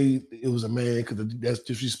want to say it was a man because that's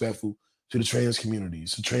disrespectful to the trans community.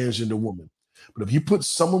 It's a transgender woman. But if you put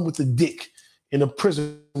someone with a dick in a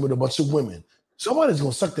prison with a bunch of women, somebody's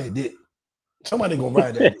going to suck that dick. Somebody's going to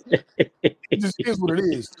ride that dick. It just is what it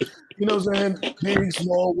is. You know what I'm saying? Big,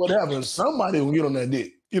 small, whatever. Somebody will get on that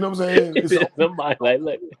dick. You know what I'm saying? Somebody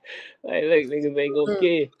look, niggas ain't gonna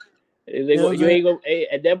care. You ain't gonna. Hey,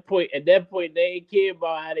 at that point, they ain't care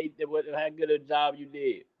about how good a job you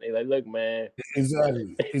did. They like, look, man.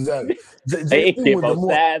 Exactly. They ain't care about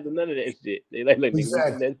size and none of that shit. They like,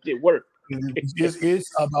 exactly. That shit work. It's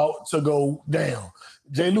about to go down.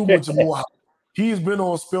 J. Lou went to Morehouse. He's been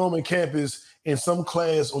on Spelman campus in some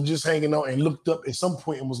class or just hanging out and looked up at some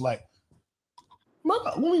point and was like,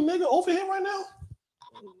 "Mother, nigga over here right now."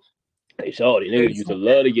 Hey, shorty, niggas used to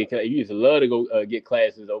love to go get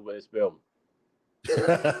classes over at Spelman.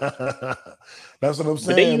 That's what I'm saying.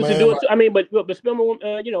 But they used to do it too. I mean, but Spelman,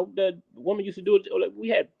 the woman used to do it. We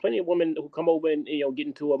had plenty of women who come over and get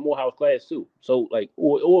into a Morehouse class too. So like,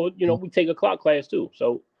 or we take a clock class too.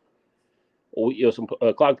 So, or some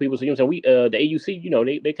clock people. So what I'm saying, we the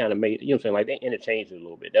AUC, they kind of made what I'm saying, like they interchanged it a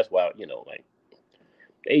little bit. That's why like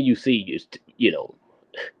the AUC is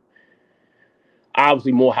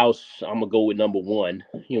obviously Morehouse. I'm gonna go with number one.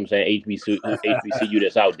 You know what I'm saying? HBCU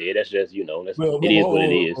that's out there. That's just it is what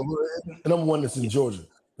it is. The number one that's in Georgia.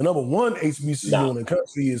 The number one HBCU in the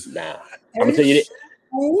country is I'm gonna tell you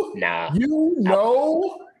that.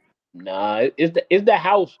 It's the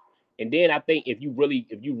house. And then I think if you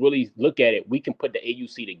really look at it, we can put the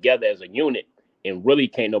AUC together as a unit and really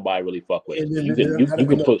can't nobody really fuck with us. And then You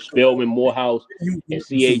can put Spelman, Morehouse, and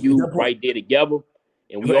CAU point, right there together,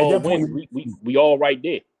 and we at all that point, win. We all right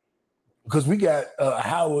there. Because we got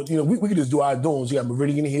Howard, we could just do our dorms. You got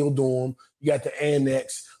Meridian Hill dorm, you got the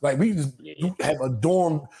Annex. Like we just have a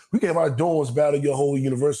dorm. We can have our dorms battle your whole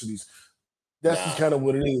universities. That's just kind of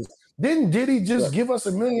what it is. Did he just give us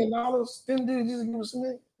 $1 million? Didn't Diddy just give us $1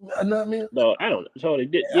 million? Not million? No, I don't. So they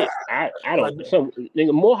did. Yeah, I don't. So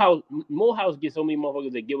nigga, Morehouse gets so many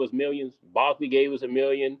motherfuckers that give us millions. Barkley gave us $1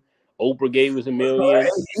 million. Oprah gave us $1 million.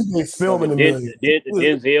 He gave Spelman $1 million.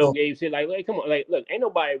 Denzel gave shit like come on, like look, ain't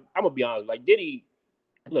nobody. I'm gonna be honest. Like Diddy,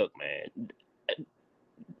 look, man,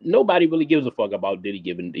 nobody really gives a fuck about Diddy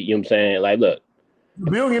giving. You know what I'm saying? Like, look, the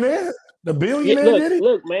billionaire. Look,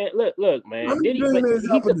 man.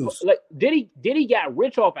 Diddy got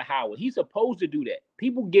rich off of Howard. He's supposed to do that.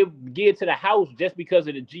 People give to the house just because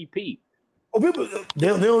of the GP. Oh, people they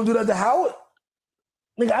don't do that to Howard.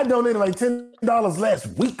 Nigga, I donated like $10 last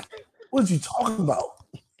week. What are you talking about?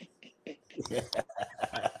 Look,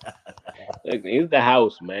 it's the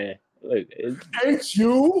house, man. Look, ain't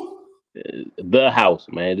you? The house,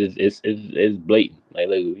 man. It's blatant. Like,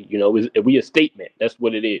 look, we a statement. That's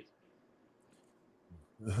what it is.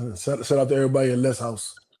 Shout out to everybody in Les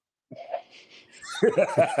House.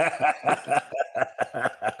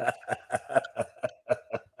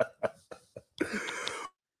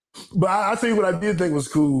 But I tell you what I did think was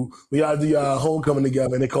cool. We got to do homecoming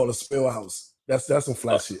together, and they call it Spell House. That's some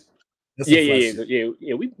flat shit.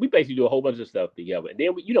 Yeah. We basically do a whole bunch of stuff together. And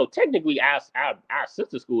then technically our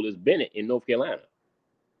sister school is Bennett in North Carolina.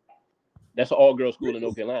 That's an all-girl school in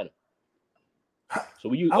North Carolina. So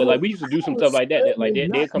we used to do some stuff like that. Like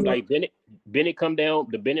they come like Bennett come down,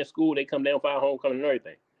 the Bennett school, they come down for our homecoming and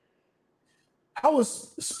everything. How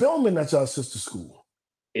was Spelman at y'all sister school?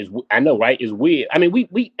 I know, right? It's weird. I mean,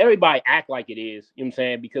 we everybody act like it is, you know what I'm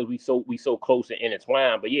saying, because we so close and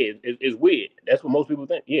intertwined. But yeah, it's weird. That's what most people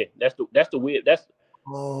think. Yeah, that's the weird. That's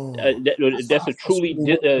a truly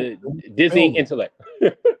dizzying intellect.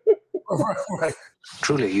 Right.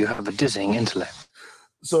 Truly, you have a dizzying intellect.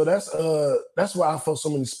 So that's why I felt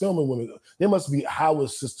so many Spelman women. They must be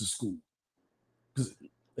Howard's sister school.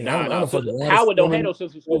 Howard don't have no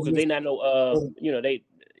sister school because they not no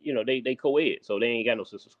they co-ed, so they ain't got no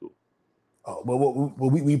sister school. Oh, well,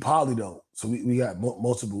 we probably don't. So we got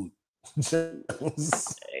multiple. Hey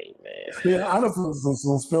man. Yeah, I know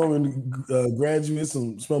some Spelman graduates,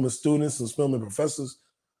 some Spelman students, some Spelman professors.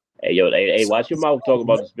 Hey yo, hey, watch your mouth talk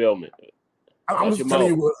about the Spelman. I'm just telling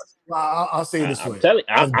you what. I'll say it this way.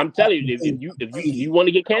 I'm telling you, if you want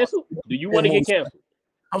to get canceled, do you want to get canceled?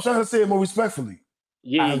 I'm trying to say it more respectfully.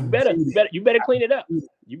 Yeah, you better clean it up.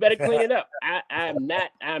 You better clean it up. I'm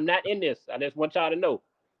not in this. I just want y'all to know.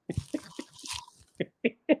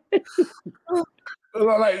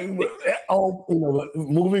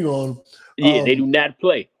 Moving on. Yeah, they do not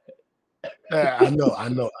play. I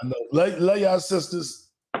know. Love y'all sisters.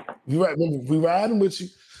 We riding with you.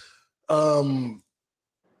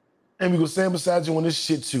 And we gonna stand beside you on this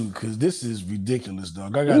shit too, because this is ridiculous,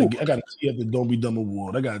 dog. I gotta tee up the Don't Be Dumb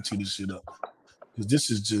award. I gotta tee this shit up. Because this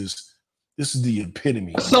is the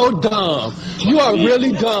epitome. So dumb. You are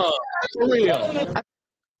really dumb. For real.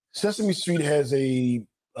 Sesame Street has a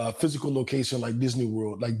physical location like Disney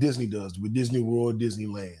World, like Disney does with Disney World,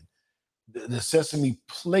 Disneyland. The Sesame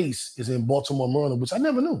Place is in Baltimore, Maryland, which I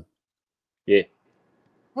never knew. Yeah.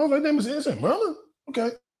 I was like, damn, it's in Maryland? Okay.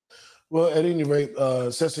 Well, at any rate,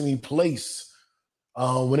 Sesame Place,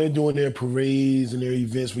 when they're doing their parades and their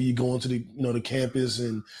events where you go into the campus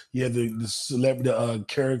and you have the celebrity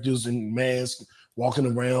characters in masks walking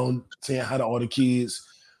around saying hi to all the kids,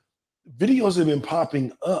 videos have been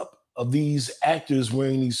popping up of these actors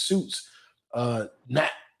wearing these suits,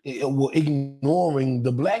 ignoring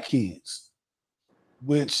the black kids,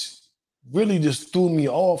 which really just threw me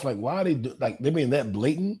off. Like, why are they being that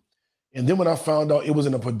blatant? And then when I found out it was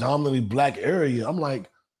in a predominantly black area, I'm like,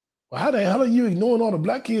 well, how the hell are you ignoring all the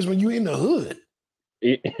black kids when you're in the hood?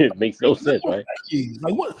 It makes no sense, right?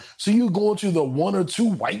 Like what? So you going to the one or two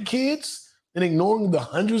white kids and ignoring the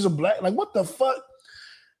hundreds of black? Like what the fuck?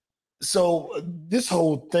 So this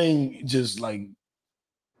whole thing just like,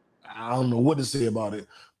 I don't know what to say about it.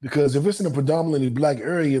 Because if it's in a predominantly black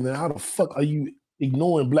area, then how the fuck are you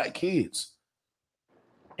ignoring black kids?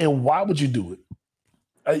 And why would you do it?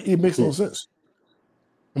 It makes no sense.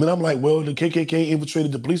 I mean, I'm like, well, the KKK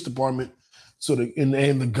infiltrated the police department, so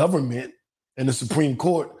and the government and the Supreme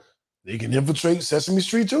Court, they can infiltrate Sesame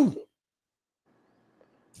Street too.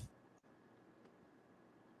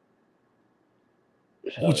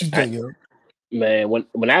 What you think, man?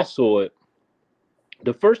 When I saw it,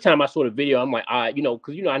 the first time I saw the video, I'm like,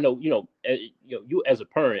 because I know, you as a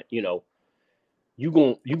parent, you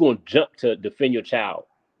gonna jump to defend your child.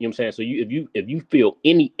 You know what I'm saying? So if you feel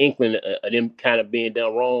any inkling of them kind of being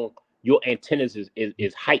done wrong, your antennas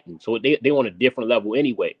is heightened. So they on a different level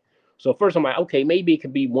anyway. So first I'm like, okay, maybe it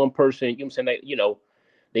could be one person, you know what I'm saying,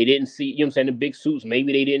 they didn't see, you know what I'm saying, the big suits,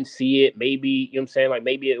 maybe they didn't see it, maybe, you know what I'm saying, like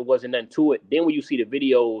maybe it wasn't nothing to it. Then when you see the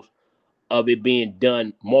videos of it being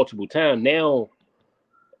done multiple times, now,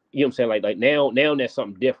 you know what I'm saying, like now that's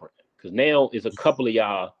something different. Because now is a couple of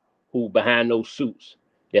y'all who behind those suits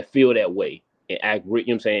that feel that way and act, you know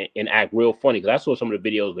what I'm saying, and act real funny. Because I saw some of the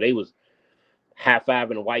videos where they was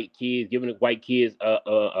high-fiving the white kids, giving the white kids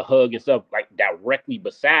a hug and stuff, like directly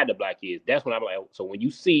beside the black kids. That's when I'm like, so when you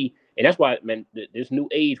see, and that's why, man, this new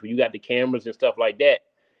age where you got the cameras and stuff like that,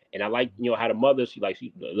 and I like, how the mother,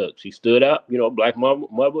 she stood up, black mother,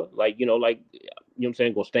 like, like, you know what I'm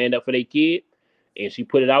saying, gonna stand up for their kid, and she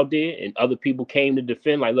put it out there, and other people came to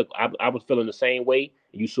defend, like, look, I was feeling the same way,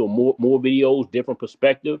 and you saw more videos, different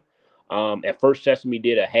perspective. At first, Sesame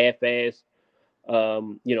did a half-ass,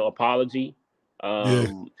 apology. Yeah.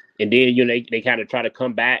 And then, they kind of try to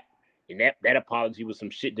come back, and that apology was some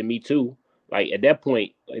shit to me too. Like at that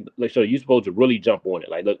point, like so you're supposed to really jump on it.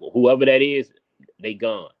 Like, look, whoever that is, they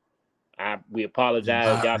gone. We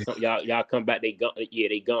apologize. Y'all come back. They gone. Yeah,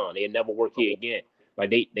 they gone. They'll never work here again. Like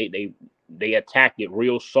they attacked it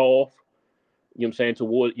real soft. You know what I'm saying?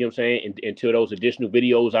 Towards, you know what I'm saying, until those additional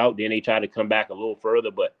videos out, then they try to come back a little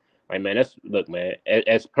further. But like, man, look, man,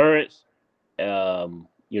 as parents,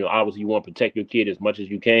 obviously you want to protect your kid as much as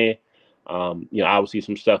you can. Obviously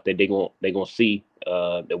some stuff that they gonna see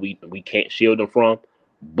that we can't shield them from,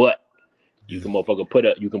 but you can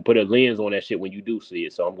put a lens on that shit when you do see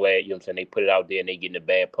it. So I'm glad, you know what I'm saying, they put it out there and they getting the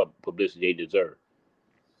bad publicity they deserve.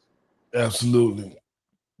 Absolutely.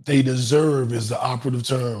 They deserve is the operative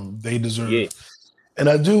term. They deserve. Yeah. And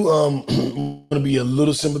I do want to be a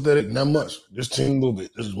little sympathetic, not much, just a little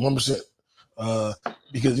bit. This is 1%.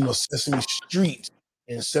 Because Sesame Street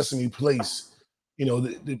and Sesame Place,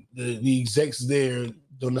 the execs there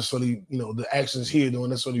don't necessarily, the actions here don't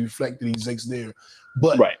necessarily reflect the execs there.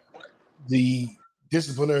 But right. The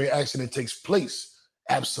disciplinary action that takes place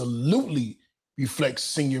absolutely reflects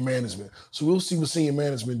senior management. So we'll see what senior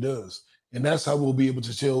management does. And that's how we'll be able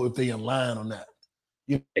to tell if they align on that.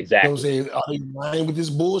 Exactly. You know what I'm saying? Are they in line with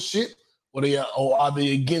this bullshit or are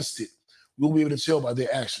they against it? We'll be able to tell by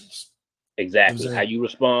their actions. Exactly. How you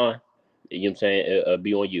respond, you know what I'm saying,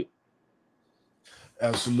 be on you.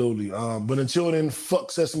 Absolutely. But until then,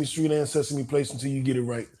 fuck Sesame Street and Sesame Place until you get it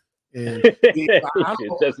right. And I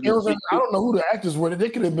don't know who the actors were. They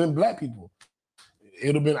could have been black people. It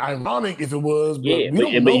would have been ironic if it was, but we don't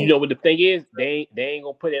know. But you know what the thing is? They ain't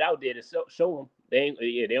gonna put it out there to show them. They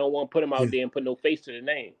don't want to put them out there and put no face to the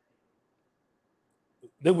name.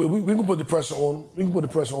 We can put the pressure on them. We can put the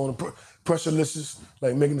pressure on them. Pressurelicious,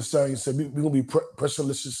 like Megan Thee Stallion said, we're gonna be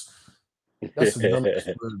pressurelicious. That's a dumb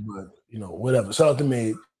word, but whatever. Shout out to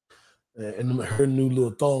Meg and her new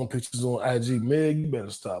little thong pictures on IG. Meg, you better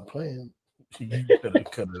stop playing. You better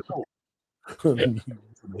cut it out.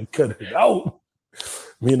 Cut it out.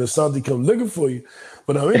 Me and Asante come looking for you.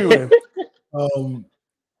 But anyway,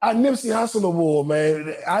 I Nipsey Hussle Award,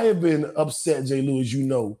 man. I have been upset, J. Lou, as you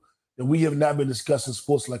know, that we have not been discussing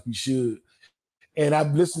sports like we should. And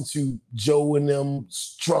I've listened to Joe and them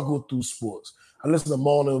struggle through sports. I listen to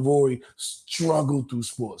Marlon and Rory struggle through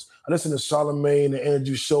sports. I listen to Charlamagne and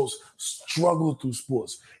Andrew Schultz struggle through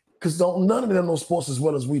sports. Because none of them know sports as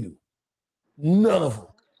well as we do. None of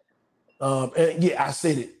them. And yeah, I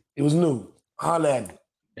said it. It was new. Holla at me.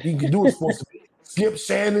 You can do it sports. Skip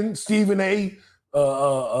Shannon, Stephen A.,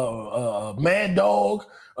 Mad Dog,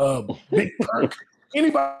 Big Perk.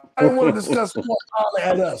 Anybody want to discuss sports, holla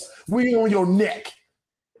at us. We on your neck.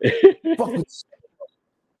 Fuck with.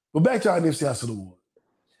 But back to our Nipsey Hussle Award.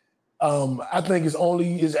 I think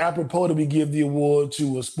it's apropos that we give the award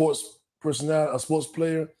to a sports personality, a sports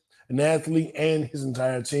player, an athlete, and his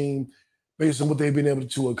entire team based on what they've been able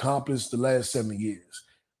to accomplish the last 7 years.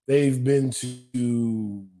 They've been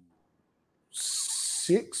to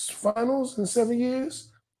 6 finals in 7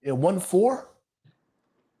 years and won 4.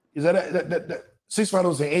 Is that 6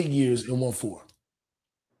 finals in 8 years and won 4?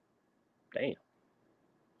 Damn.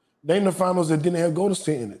 Name the finals that didn't have Golden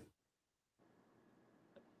State in it.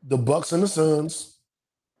 The Bucks and the Suns.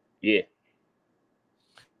 Yeah.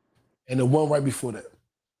 And the one right before that.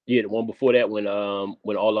 Yeah, the one before that when all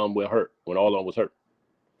of them were hurt. When all of them was hurt.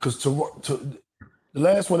 Because the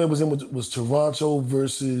last one that was in was Toronto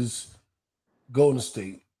versus Golden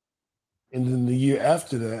State. And then the year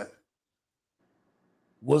after that,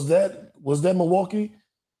 was that Was that Milwaukee?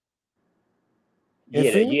 And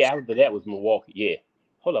Yeah, Phoenix? after that was Milwaukee. Yeah.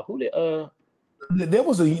 Hold on, who did There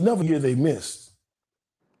was another year they missed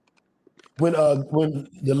when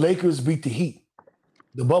the Lakers beat the Heat,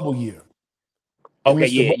 the bubble year. They Okay,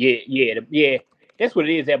 missed the yeah. That's what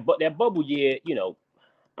it is. That bubble year, I'm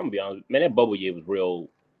gonna be honest, man. That bubble year was real,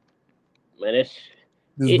 man. this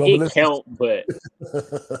It bubble. count, but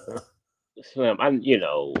Slim, and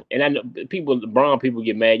I know LeBron people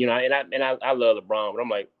get mad, I love LeBron, but I'm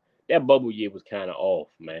like that bubble year was kind of off,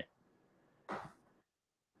 man.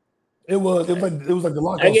 It was like the I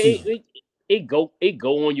lockout get season. it go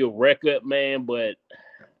on your record, man. But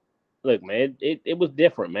look, man, it was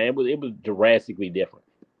different, man. It was drastically different.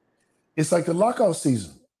 It's like the lockout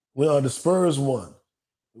season when the Spurs won.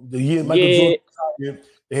 The year Michael Yeah, Jordan retired,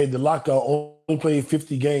 they had the lockout, only played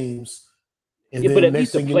 50 games. And yeah, but then at next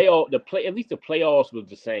least thing you know, at least the playoffs was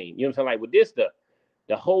the same. You know what I'm saying? Like with this,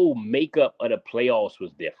 the whole makeup of the playoffs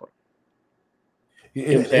was different. You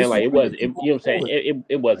know what I'm saying? it's Like it was, weird. you know what I'm saying?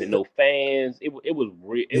 It wasn't no fans. It was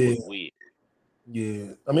real. It Yeah, was weird.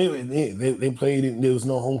 yeah. I mean, they played it. There was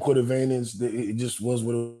no home court advantage. It just was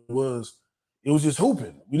what it was. It was just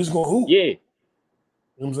hooping. We just gonna hoop. Yeah,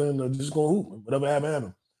 You know what I'm saying? Just gonna hoop. Whatever happened,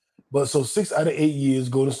 happened. But so 6 out of 8 years,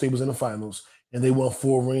 Golden State was in the finals, and they won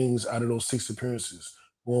 4 rings out of those 6 appearances,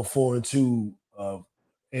 going 4-2.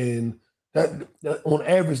 And that on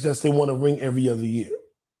average, they won a ring every other year.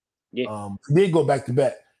 yeah. They go back to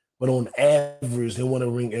back, but on average, they won a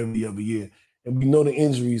ring every other year. And we know the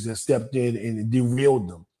injuries that stepped in and derailed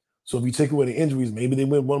them. So if you take away the injuries, maybe they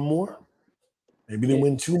win one more, maybe they Yeah.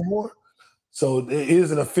 win 2 more. So it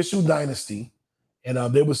is an official dynasty, and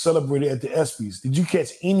they were celebrated at the ESPYs. Did you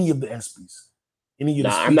catch any of the ESPYs? Any of the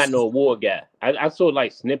Nah, I'm not speeches? no award guy. I saw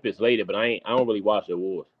like snippets later, but I don't really watch the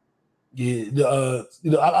awards. Yeah,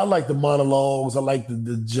 I like the monologues. I like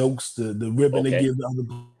the jokes, the ribbon they Okay. give the other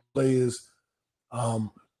players.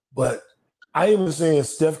 But I am saying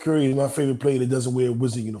Steph Curry is my favorite player that doesn't wear a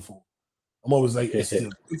Wizard uniform. I'm always like, it's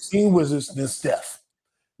the 15 Wizards, then Steph.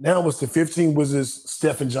 Now it's the 15 Wizards,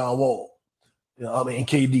 Steph and John Wall. And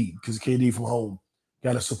KD, because KD from home.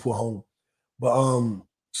 Gotta support home. But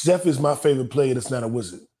Steph is my favorite player that's not a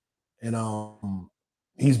Wizard. And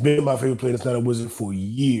he's been my favorite player that's not a Wizard for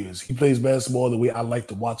years. He plays basketball the way I like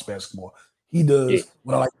to watch basketball. He Yeah. does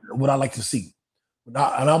what I like to see. And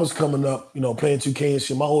I was coming up, playing 2K and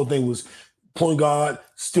shit. My whole thing was point guard,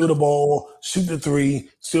 steal the ball, shoot the three,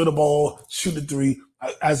 steal the ball, shoot the three.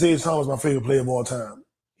 Isaiah Thomas was my favorite player of all time.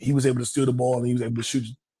 He was able to steal the ball and he was able to shoot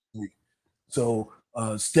the three. So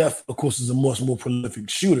Steph, of course, is a much more prolific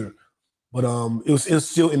shooter, but it's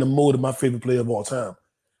still in the mode of my favorite player of all time.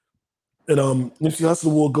 And Nipsey Hussle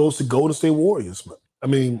Award goes to Golden State Warriors. I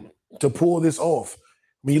mean, to pull this off,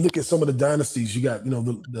 when you look at some of the dynasties, you got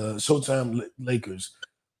the Showtime Lakers,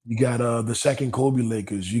 you got the Shaq and Kobe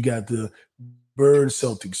Lakers, you got the Bird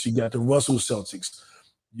Celtics, you got the Russell Celtics,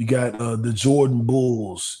 you got the Jordan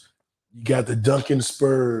Bulls, you got the Duncan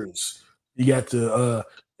Spurs, you got the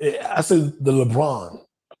I said the LeBron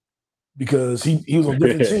because he was on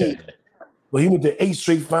different teams, but he went to 8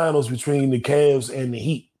 straight finals between the Cavs and the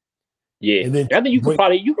Heat. Yeah, And then I think you could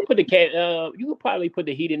put the cat. You could probably put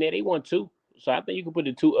the Heat in there. They won 2, so I think you could put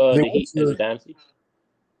the Heat as a dynasty.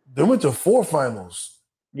 They went to 4 finals.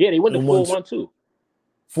 Yeah, they went to 4-1-2.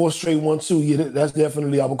 4 straight 1-2. Yeah, that's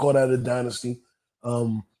definitely, I would call that a dynasty. A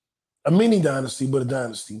mini dynasty, but a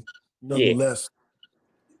dynasty nonetheless.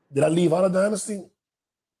 Yeah. Did I leave out a dynasty?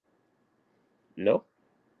 No.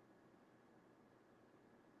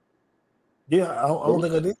 Yeah, I don't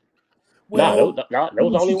think I did. Well, that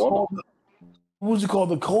was only one. What would you call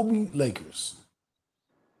the Kobe Lakers?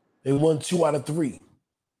 They won 2 out of 3.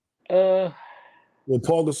 With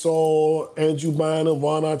Paul Gasol, Andrew Bynum,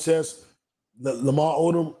 Ron Artest, Lamar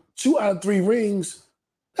Odom, 2 out of 3 rings.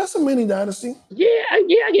 That's a mini dynasty. Yeah.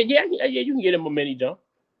 You can get him a mini jump.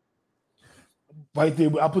 Right there,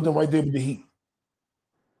 I put them right there with the Heat.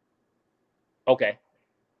 Okay,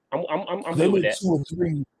 I'm they good with went that. 2 or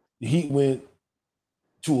 3. The Heat went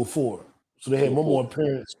 2 or 4. So they had one more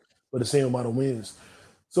appearance for the same amount of wins.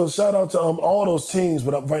 So shout out to all those teams,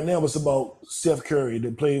 but right now it's about Steph Curry,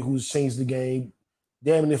 the player who's changed the game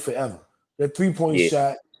damn near forever. That 3-point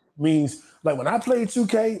shot means, like when I played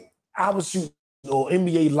 2K, I was shooting, or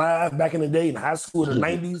NBA Live back in the day in high school in the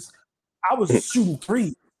 90s, I was shooting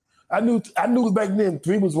 3. I knew back then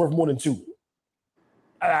 3 was worth more than 2.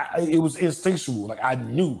 It was instinctual. Like I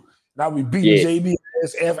knew. And I would beat JB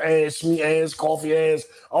ass, F ass, me ass, coffee ass,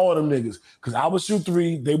 all them niggas. Because I would shoot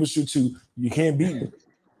 3, they would shoot 2. You can't beat me.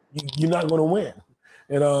 You're not going to win.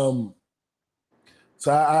 And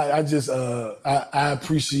So I just I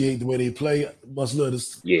appreciate the way they play. Much love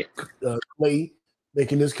this Clay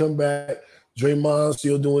making this comeback. Draymond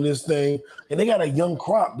still doing this thing, and they got a young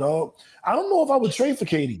crop, dog. I don't know if I would trade for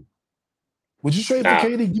KD. Would you trade for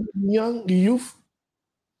KD, the youth?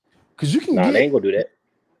 Because you can they get ain't gonna do that.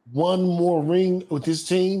 one more ring with this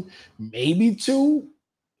team, maybe two.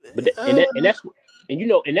 But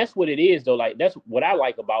that's what it is though. Like that's what I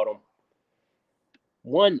like about them.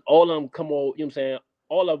 One, all of them come on. You know what I'm saying?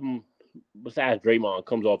 All of them, besides Draymond,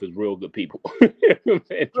 comes off as real good people. You know what I'm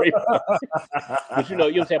saying? But you know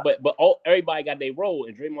what I'm saying. But everybody got their role,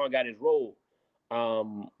 and Draymond got his role.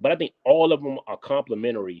 But I think all of them are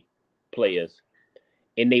complementary players,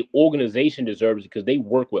 and their organization deserves it because they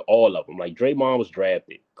work with all of them. Like Draymond was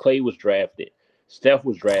drafted, Clay was drafted, Steph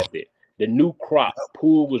was drafted. The new crop,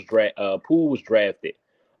 Poole was drafted.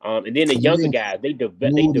 And then the younger guys, they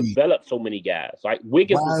developed so many guys. Like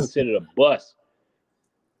Wiggins was considered a bust.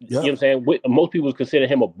 You know what I'm saying? Most people consider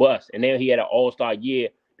him a bust, and then he had an all-star year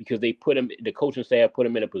because they put him. The coaching staff put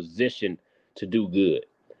him in a position to do good.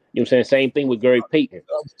 You know what I'm saying? Same thing with Gary Payton.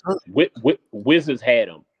 Wizards had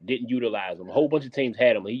him, didn't utilize him. A whole bunch of teams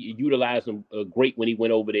had him. He utilized him great when he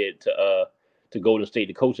went over there to Golden State,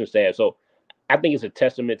 the coaching staff. So I think it's a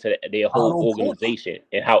testament to their whole organization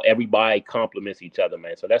and how everybody complements each other,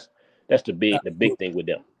 man. So that's the big thing with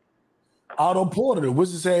them. Otto Porter, the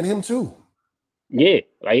Wizards had him too. Yeah,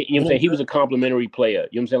 like you know what I'm saying, he was a complimentary player.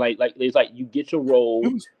 You know what I'm saying, like it's like you get your role. He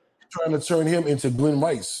was trying to turn him into Glenn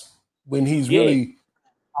Rice when he's really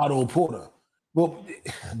Otto Porter. Well,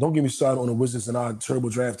 don't get me started on the Wizards and our terrible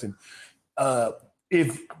drafting.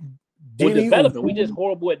 If development, we just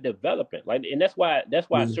horrible at development. Like, and that's why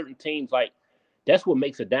certain teams like that's what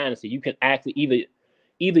makes a dynasty. You can actually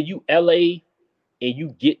either you LA and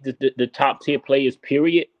you get the top tier players,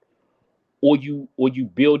 period, or you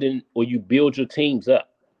build your teams up.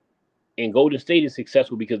 And Golden State is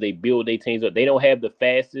successful because they build their teams up. They don't have the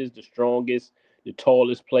fastest, the strongest, the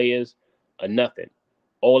tallest players, or nothing.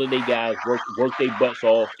 All of their guys work their butts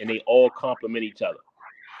off, and they all complement each other.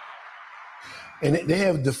 And they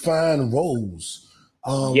have defined roles.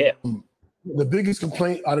 The biggest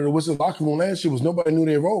complaint out of the Wizards locker room last year was nobody knew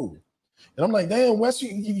their role. And I'm like, damn, Wes,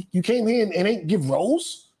 you came here and ain't give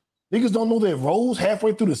roles? Niggas don't know their roles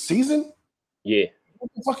halfway through the season? Yeah.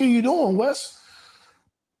 What the fuck are you doing, Wes?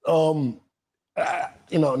 Not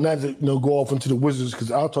to go off into the Wizards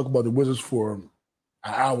because I'll talk about the Wizards for an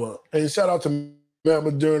hour. And shout out to Matt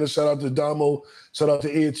Moderna, shout out to Damo, shout out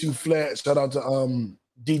to Air 2 Flat, shout out to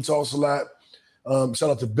D-Toss a lot, shout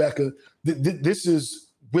out to Becca. This is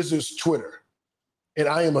Wizards Twitter, and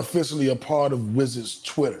I am officially a part of Wizards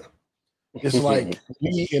Twitter. It's like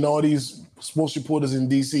me and all these sports reporters in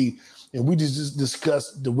DC, and we just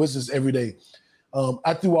discuss the Wizards every day.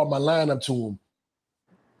 I threw out my lineup to them.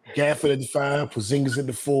 Gafford at the 5, Porzingis at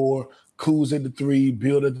the 4, Kuz at the 3,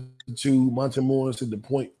 Beal at the 2, Monte Morris at the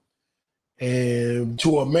point. And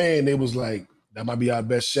to a man, they was like, that might be our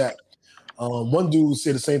best shot. One dude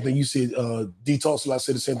said the same thing you said. D. Tulsa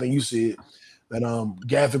said the same thing you said, that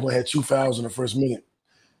Gafford going to have 2 fouls in the first minute.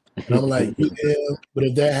 And I'm like, yeah, but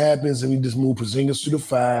if that happens, and we just move Porzingis to the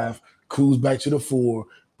 5, Kuz back to the 4,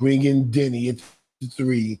 bring in Denny at the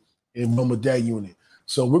 3, and run with that unit.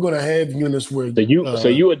 So we're gonna have units where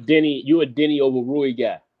you a Denny over Rui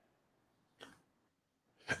guy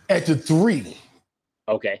at the 3.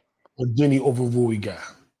 Okay. A Denny over Rui guy.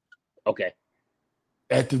 Okay.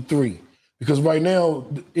 At the 3, because right now,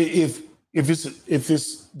 if it's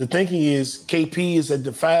the thinking is KP is at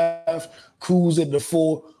the 5, Kuz at the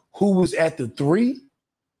 4, who was at the 3?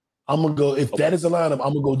 I'm gonna go. If that is the lineup,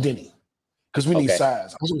 I'm gonna go Denny because we need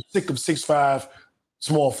size. I'm so sick of 6'5"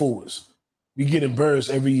 small forwards. We get embarrassed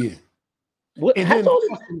every year.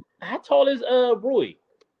 How tall is Rui?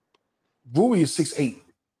 Rui is 6'8".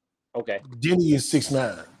 Okay. Denny is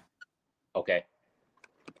 6'9". Okay.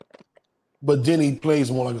 But Denny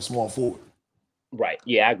plays more like a small forward. Right.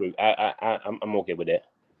 Yeah, I agree. I'm okay with that.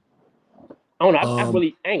 I don't know. I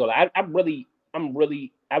really ain't gonna lie.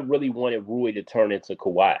 I really wanted Rui to turn into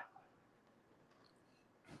Kawhi.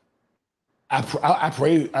 I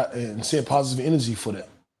pray and send positive energy for that.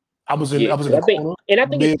 I was in the corner, and I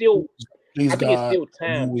think it's still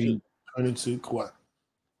time to turn into Kawhi.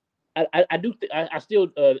 I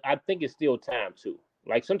think it's still time too.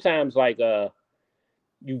 Like sometimes, like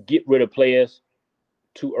you get rid of players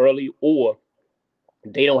too early, or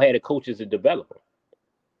they don't have the coaches to develop them.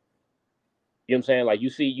 You know what I'm saying? Like you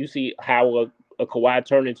see how a Kawhi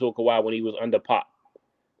turned into a Kawhi when he was under Pop.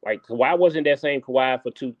 Like Kawhi wasn't that same Kawhi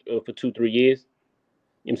for 2-3 years.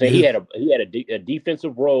 You know what I'm saying? He had a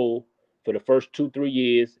defensive role for the first 2-3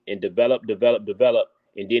 years and develop,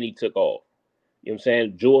 and then he took off. You know what I'm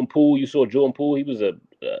saying? Jordan Poole, you saw Jordan Poole. He was a, you know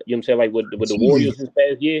what I'm saying, like with the Warriors this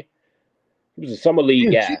past year. He was a summer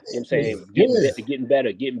league guy. You know what I'm saying? Getting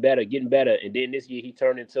better. And then this year he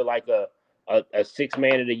turned into like a 6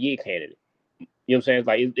 man of the year candidate. You know what I'm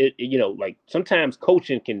saying? It's like you know, like sometimes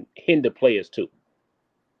coaching can hinder players too.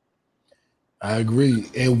 I agree.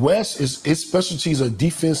 And Wes his specialties are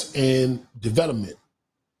defense and development.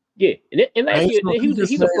 Yeah, and last year he was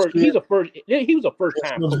a first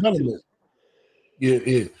time coach too.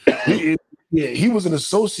 Yeah. He was an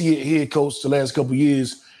associate head coach the last couple of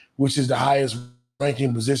years, which is the highest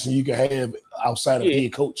ranking position you can have outside of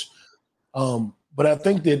head coach. But I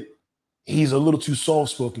think that he's a little too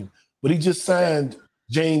soft spoken. But he just signed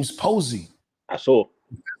James Posey. I saw.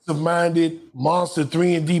 Minded monster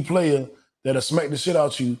 3-and-D player that'll smack the shit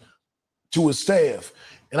out you to his staff.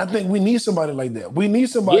 And I think we need somebody like that. We need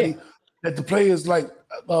somebody that the players like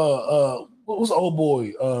what was the old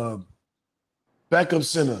boy? Backup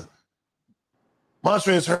center.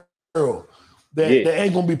 Montrezl Harrell. That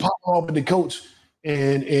ain't gonna be popping off at the coach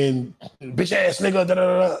and bitch ass nigga. Da, da,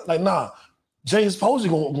 da, da. Like, nah. James Posey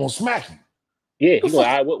gonna smack you. Yeah, he's gonna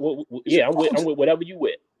I'm with whatever you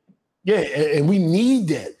with. Yeah, and we need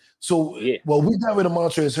that. So, well, we got rid of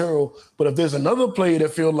Montrezl Harrell, but if there's another player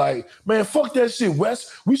that feel like, man, fuck that shit,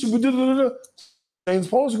 Wes, we should be da-da-da-da. James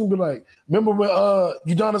Posey gonna be like, remember when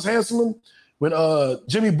Udonis Haslem, when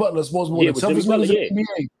Jimmy Butler supposed to be one of the toughest niggas in the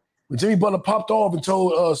NBA, when Jimmy Butler popped off and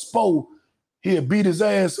told Spo he'd beat his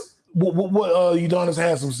ass, what Udonis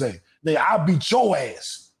Haslem say? I beat your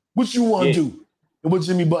ass. What you want to do? And what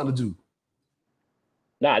Jimmy Butler do?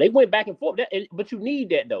 Nah, they went back and forth. But you need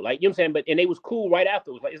that though. Like, you know what I'm saying? And they was cool right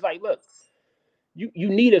afterwards. Like, it's like, look, you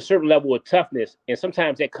need a certain level of toughness, and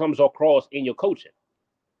sometimes that comes across in your coaching.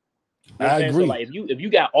 You know I agree. So like if you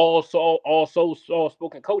got all soft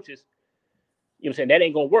spoken coaches, you know what I'm saying, that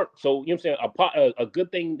ain't gonna work. So you know what I'm saying, a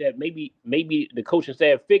good thing that maybe the coaching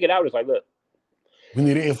staff figured out is like, look, we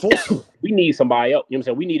need an enforcer. We need somebody else. You know what I'm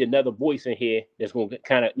saying? We need another voice in here that's gonna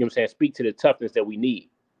kind of, you know what I'm saying, speak to the toughness that we need.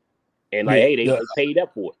 And like, hey, they paid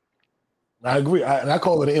up for it. I agree. I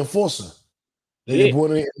call it an enforcer. They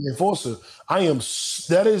brought in an enforcer.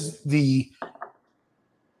 That is the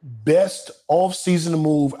best off-season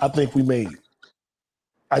move I think we made.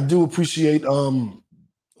 I do appreciate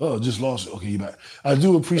just lost it. Okay, you back. I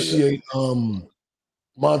do appreciate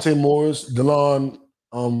Monte Morris, DeLon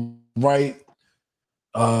Wright,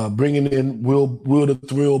 bringing in Will the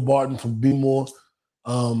Thrill Barton from B-More.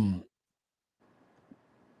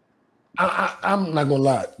 I'm not gonna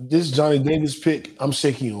lie. This Johnny Davis pick, I'm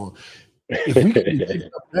shaking on. If we could pick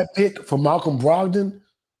up that pick for Malcolm Brogdon,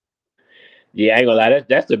 I ain't gonna lie.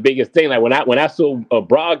 That's the biggest thing. Like when I saw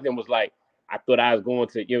Brogdon was like, I thought I was going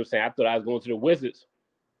to, you know what I'm saying? I thought I was going to the Wizards,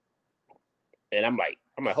 and I'm like,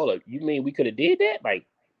 hold up. You mean we could have did that? Like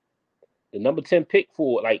the number 10 pick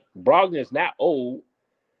for like Brogdon is not old,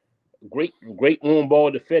 great on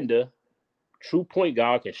ball defender, true point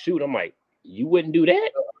guard, can shoot. I'm like, you wouldn't do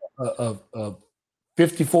that?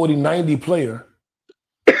 50, 40, 90 player.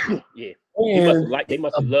 Yeah. They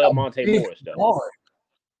must have loved Monte Morris, though. Guard.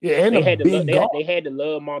 Yeah, and they had to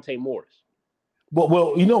love Monte Morris.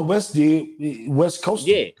 Well, you know, West Coast.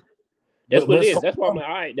 Yeah. That's what it is. That's why I'm like,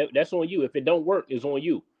 all right, that's on you. If it don't work, it's on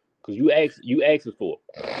you. Because you asked for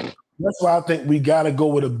it. That's why I think we gotta go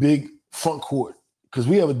with a big front court. Because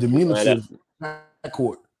we have a diminutive back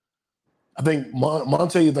court. I think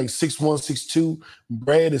Monte is like 6'1", 6'2".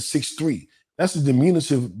 Brad is 6'3". That's a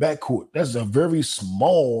diminutive backcourt. That's a very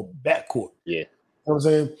small backcourt. Yeah. You know what I'm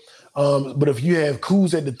saying? But if you have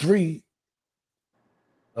Kuz at the 3,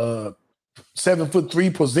 7'3",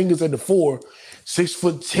 Porzingis at the 4,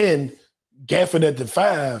 6'10", Gafford at the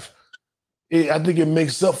 5, I think it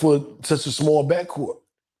makes up for such a small backcourt.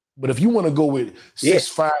 But if you want to go with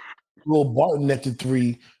 6'5", Will Barton at the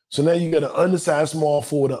 3, so now you got an undersized small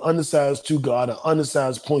forward, an undersized 2 guard, an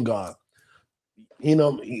undersized point guard. You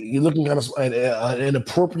know, you're looking kind of at an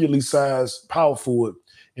appropriately sized power forward,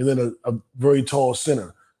 and then a very tall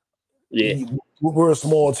center. Yeah, we're a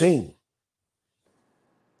small team.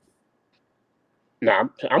 Nah,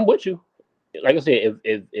 I'm with you. Like I said,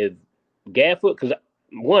 if Gafford, because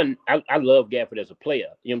one, I love Gafford as a player.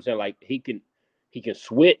 You know what I'm saying? Like he can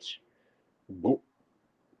switch.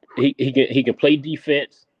 He can play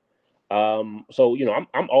defense. So you know,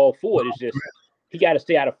 I'm all for it. It's just he got to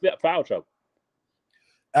stay out of foul trouble.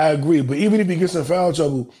 I agree, but even if he gets in foul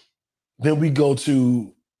trouble, then we go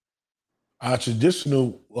to our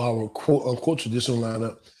quote unquote traditional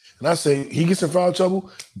lineup, and I say he gets in foul trouble,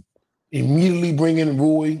 immediately bring in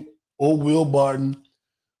Roy or Will Barton,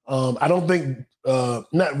 I don't think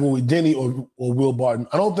not Rui, Denny or Will Barton.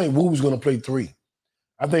 I don't think Rui's going to play 3.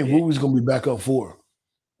 I think Rui's going to be back up 4.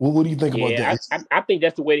 What do you think about that? I think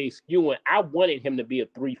that's the way they're skewing. I wanted him to be a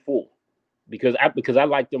 3-4 because I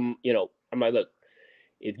like them. You know, I'm like, look,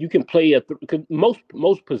 if you can play because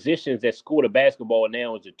most positions that score the basketball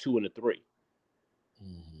now is a 2 and a 3.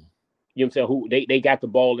 Mm-hmm. You know what I'm saying? Who they got the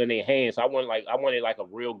ball in their hands. So I wanted like a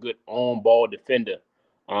real good on ball defender.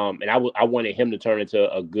 And I wanted him to turn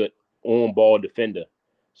into a good on ball defender.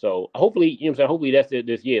 So hopefully, you know what I'm saying? Hopefully that's it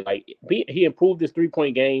this year. Like he improved his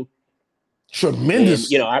 3-point game. Tremendous.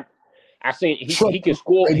 And, you know, I seen he can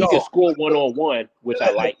score. He can score 1-on-1, which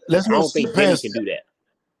I like. I don't think Denny can do that.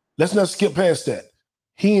 Let's not skip past that.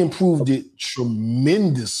 He improved it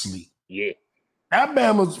tremendously. Yeah.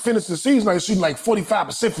 Alabama finished the season like shooting like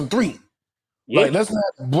 45% from 3. Yeah. Like, let's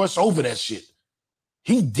not brush over that shit.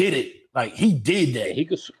 He did it. Like, he did that.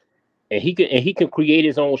 And he can create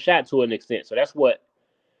his own shot to an extent. So that's what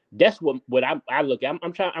I look at. I'm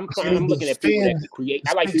looking at people that can create.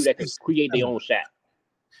 I like people that can create their own shot.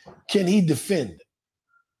 Can he defend?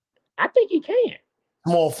 I think he can.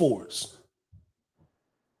 Small forwards.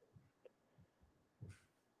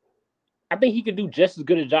 I think he could do just as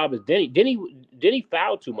good a job as Denny. Denny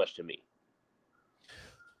fouled too much to me.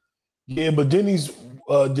 Yeah, but Denny's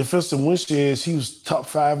defensive win shares, he was top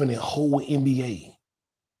 5 in the whole NBA.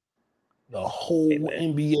 The whole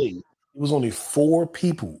NBA. It was only 4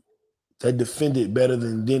 people that defended better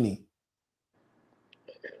than Denny.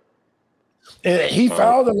 And he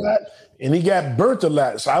fouled a lot, and he got burnt a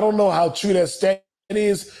lot. So I don't know how true that stat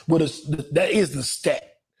is, but that is the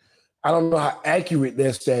stat. I don't know how accurate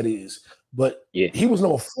that stat is. But he was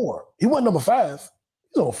number 4. He wasn't number 5. He was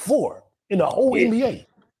number 4 in the whole NBA.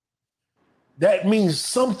 That means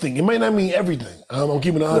something. It may not mean everything. I'm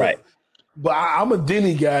keeping it 100. Right. But I'm a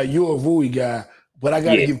Denny guy. You're a Rui guy. But I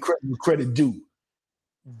got to give credit due.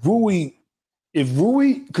 Rui,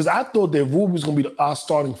 because I thought that Rui was going to be our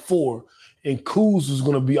starting 4 and Kuz was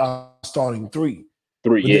going to be our starting 3.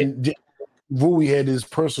 Then Rui had his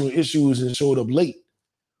personal issues and showed up late.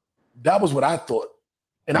 That was what I thought.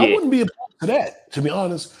 And I wouldn't be opposed to that, to be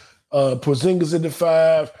honest. Porzingis at the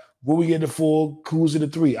 5, Rui at the 4, Kuz at the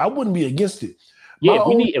 3. I wouldn't be against it. Yeah,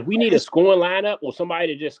 if we need a scoring lineup or somebody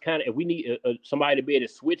to just kind of, if we need somebody to be able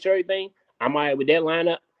to switch everything, I'm all right with that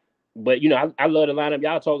lineup. But you know, I love the lineup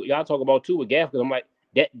y'all talk about too with Gaff, because I'm like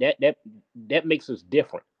that makes us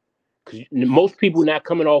different. Because most people not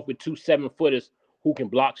coming off with 2 7-footers who can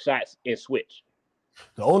block shots and switch.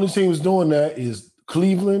 The only teams doing that is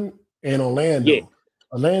Cleveland and Orlando. Yeah.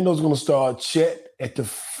 Orlando's going to start Chet at the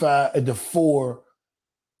 4.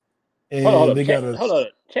 And hold on, they got a hold on.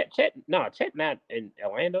 Chet not in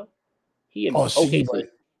Orlando. He in OKC.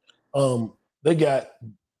 Right. They got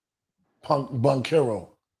Boncaro.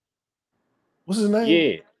 What's his name?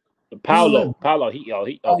 Yeah, Paulo. He's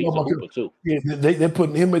a hooper too. Yeah, they're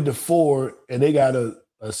putting him at the 4, and they got a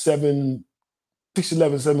 6'11",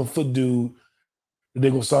 7-foot dude that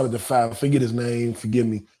they're gonna start at the 5. Forget his name. Forgive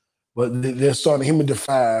me. But they're starting him at the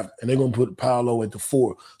 5, and they're going to put Paolo at the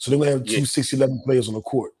 4. So they're going to have 2 6'11" players on the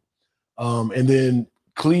court. And then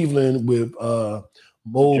Cleveland with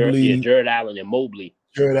Mobley. Jared Allen and Mobley.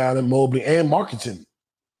 And Marketing.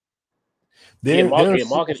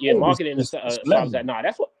 Marketing.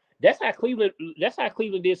 That's how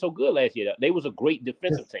Cleveland did so good last year. They was a great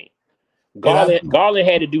defensive team. Garland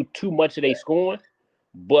had to do too much of their scoring,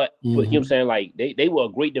 but you know what I'm saying, like they were a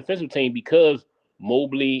great defensive team because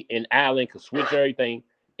Mobley and Allen could switch everything,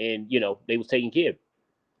 and you know they was taking care of it.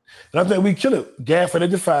 And I think we kill it. Gafford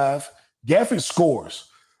at the 5. Gafford scores.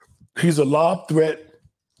 He's a lob threat.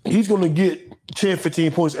 He's going to get 10,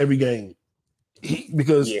 15 points every game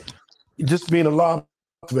because just being a lob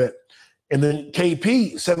threat. And then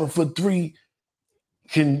KP, 7'3",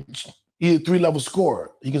 can be a 3-level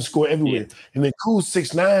scorer. He can score everywhere. Yeah. And then Kuz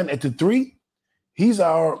 6'9" at the 3. He's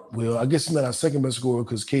I guess he's not our second best scorer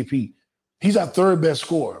because KP. He's our 3rd best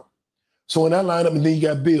scorer. So in that lineup, and then you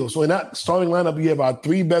got Bill. So in that starting lineup, you have our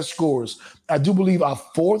 3 best scorers. I do believe our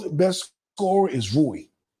 4th best scorer is Rui.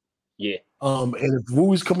 Yeah. And if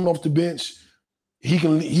Rui's coming off the bench, he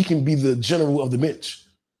can be the general of the bench.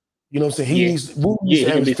 You know what I'm saying? He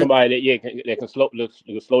can be somebody that can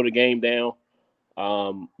slow the game down.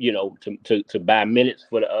 You know, to buy minutes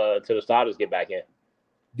for till the starters get back in.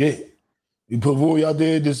 Yeah. You put Rui out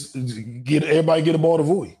there, just get everybody get a ball to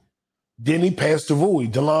Rui. Denny passed to Rui.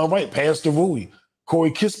 DeLon Wright passed to Rui.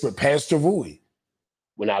 Corey Kispert passed to Rui.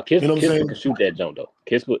 Well, now Kispert can shoot that jump though.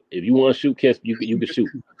 Kispert, if you want to shoot Kispert, you can shoot.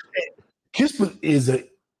 Kispert is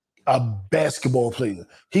a basketball player.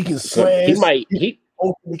 He can slash.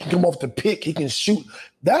 open. He can come off the pick. He can shoot.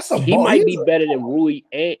 That's a He ball. might be better than Rui,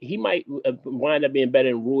 and he might wind up being better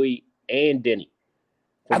than Rui and Denny.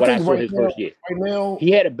 From what I saw his first year. Right now,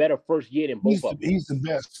 he had a better first year than both of them. He's the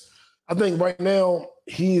best. I think right now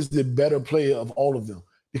he's the better player of all of them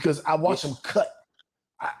because I watch him cut.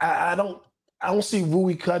 I don't see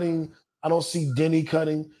Rui cutting. I don't see Denny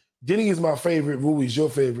cutting. Denny is my favorite. Rui is your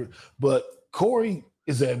favorite. But Corey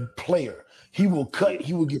is a player. He will cut.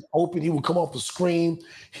 He will get open. He will come off the screen.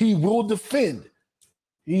 He will defend.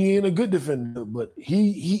 He ain't a good defender, but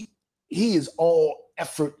he is all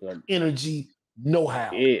effort, energy,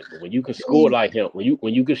 know-how. Yeah, but when you can score like him, when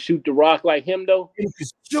you can shoot the rock like him though, he can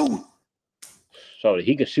shoot. So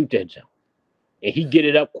he can shoot that jump, and he get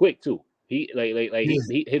it up quick too. He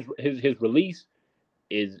his release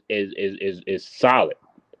is solid.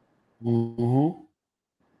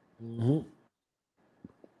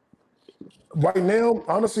 Right now,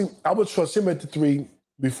 honestly, I would trust him at the 3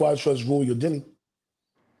 before I trust Rui or Denny.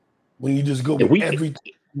 When you just go with everything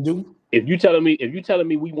you do. If you telling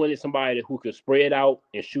me we wanted somebody who could spread out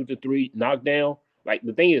and shoot the 3, knock down, like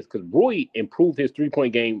the thing is, because Rui improved his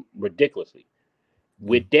 3-point game ridiculously.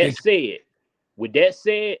 With that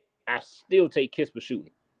said, I still take Kispert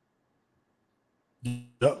shooting.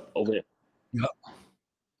 Yep. Over there. Yep.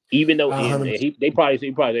 Even though they probably say,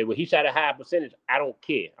 well, he shot a high percentage. I don't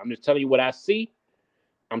care. I'm just telling you what I see.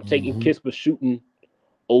 I'm taking Kispert shooting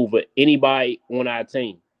over anybody on our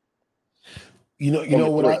team. You know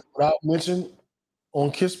what I mentioned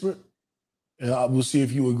on Kispert, and I will see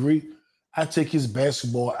if you agree. I take his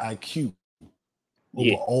basketball IQ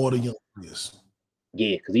over all the young players.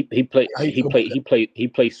 Yeah, because he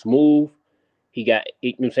played smooth. He got,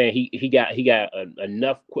 you know what I'm saying, he got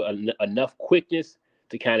enough quickness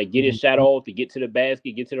to kind of get his shot off, to get to the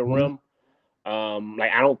basket, get to the rim.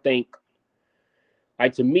 Like I don't think,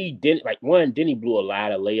 like to me, Denny blew a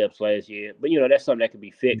lot of layups last year, but that's something that could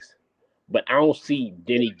be fixed. But I don't see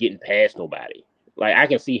Denny getting past nobody. Like I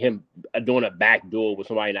can see him doing a backdoor with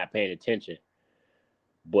somebody not paying attention,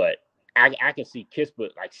 but I can see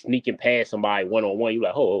Kispert like sneaking past somebody one-on-one. You're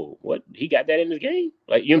like, oh, what? He got that in his game?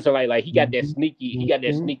 Like, you know what I'm saying? Like he got that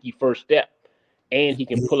sneaky first step, and he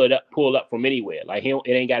can pull up from anywhere. Like it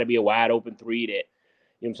ain't got to be a wide open 3 that, you know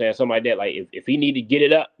what I'm saying, something like that. Like if he need to get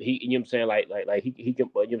it up, he, you know what I'm saying, like he can, you know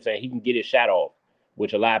what I'm saying, he can get his shot off,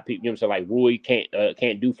 which a lot of people, you know what I'm saying, like Rui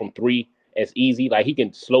can't do from 3 as easy. Like he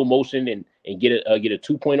can slow motion and get a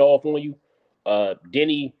 2-point off on you.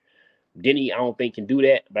 Denny, I don't think can do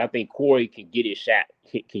that, but I think Corey can get his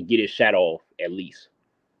shot off at least.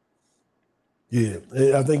 Yeah,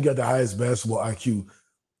 I think he got the highest basketball IQ.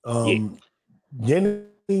 Denny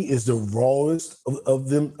is the rawest of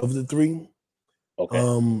the 3.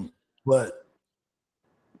 Okay. But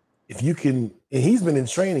if you can, and he's been in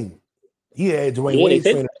training. He had Dwayne Wade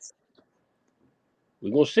training.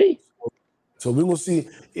 We're gonna see. So we're gonna see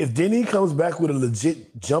if Denny comes back with a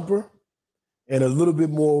legit jumper and a little bit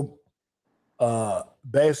more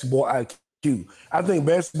basketball IQ. I think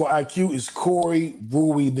basketball IQ is Corey,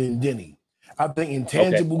 Rui, then Denny. I think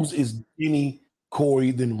intangibles is Denny,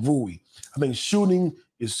 Corey, then Rui. I think shooting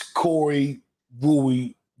is Corey,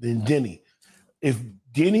 Rui, then Denny. If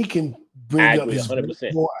Denny can bring up his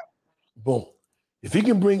 100%. Boom. If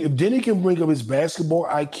Denny can bring up his basketball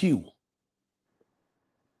IQ,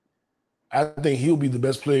 I think he'll be the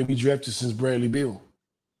best player we drafted since Bradley Beal.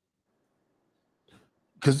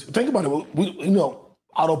 Because think about it,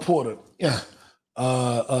 Otto Porter,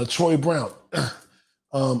 Troy Brown,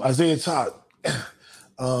 Isaiah Todd.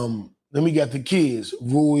 Then we got the kids,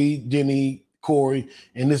 Rui, Denny, Corey,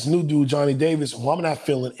 and this new dude, Johnny Davis, who I'm not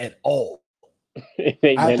feeling at all.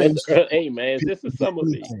 Hey man, this is summer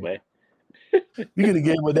league, man. You could have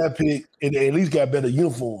gave him that pick and they at least got better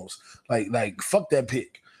uniforms. Like fuck that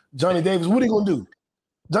pick. Johnny Davis, what are you gonna do?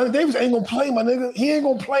 Johnny Davis ain't gonna play, my nigga. He ain't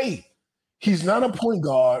gonna play. He's not a point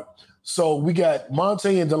guard. So we got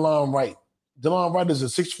Monte and DeLon Wright. DeLon Wright is a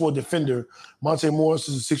 6'4" defender. Monte Morris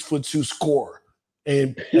is a 6'2" scorer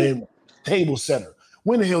and table setter.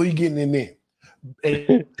 When the hell he getting in there?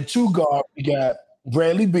 And 2 guard, we got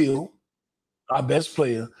Bradley Beal, our best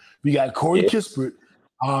player. We got Corey Kispert,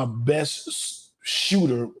 our best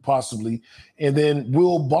shooter, possibly. And then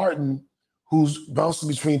Will Barton, who's bouncing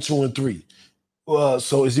between 2 and 3.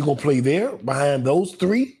 So is he going to play there behind those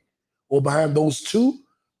 3 or behind those 2?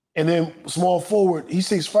 And then small forward, he's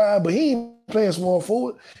 6'5", but he ain't playing small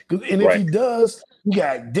forward. And if he does, we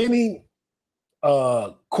got Denny,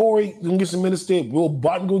 Corey going to get some minutes there. Will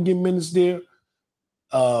Barton going to get minutes there.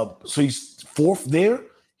 So he's 4th there.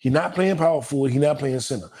 He's not playing power forward. He's not playing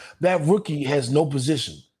center. That rookie has no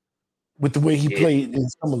position with the way he played in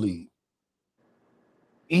summer league.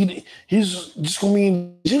 He's just gonna be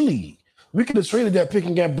in G League. We could have traded that pick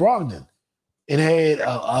and got Brogdon and had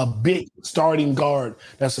a big starting guard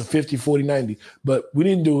that's a 50, 40, 90. But we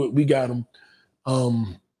didn't do it. We got him.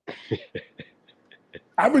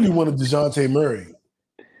 I really wanted DeJounte Murray,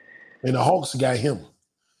 and the Hawks got him.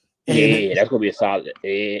 Yeah, that's gonna be a solid.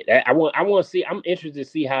 Yeah, I want to see. I'm interested to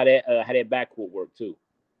see how that backcourt work too.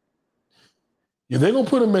 Yeah, they're gonna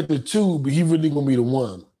put him at the 2, but he really gonna be the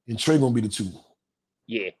 1, and Trey gonna be the 2.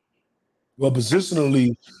 Yeah. Well,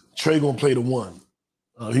 positionally, Trey gonna play the 1.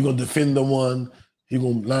 He gonna defend the 1. He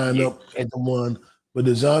gonna line up at the 1. But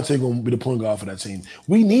DeJounte gonna be the point guard for that team.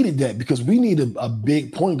 We needed that because we need a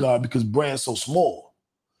big point guard because Brad's so small.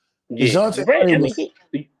 Yeah, DeJounte Brad, I mean,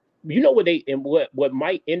 you know what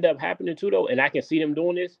might end up happening too though, and I can see them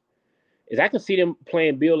doing this, is I can see them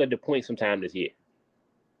playing Bill at the point sometime this year.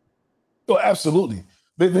 Oh, absolutely.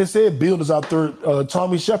 They said Bill is our third.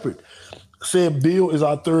 Tommy Shepard said Bill is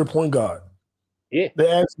our third point guard. Yeah. They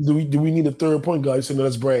asked, do we need a third point guard? He said, no,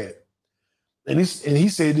 that's Brad. And he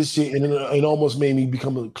said this shit, and it almost made me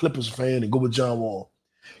become a Clippers fan and go with John Wall.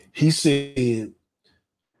 He said,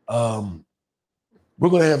 we're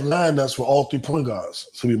going to have lineups for all 3 point guards.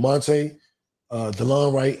 So it'll be Monte,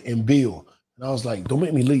 DeLon Wright, and Bill. And I was like, don't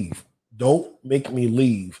make me leave. Don't make me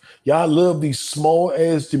leave. Y'all love these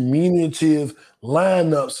small-ass, diminutive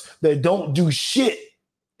lineups that don't do shit.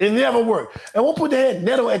 It never work. And we'll put that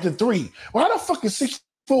Neto at the 3. Well, how the fuck is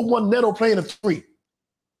 6'1" Neto playing a 3?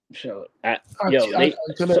 So,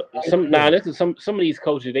 some of these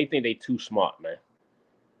coaches, they think they too smart, man.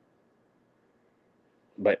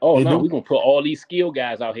 But we're gonna put all these skill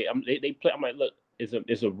guys out here. They play. I'm like, look,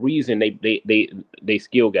 it's a reason they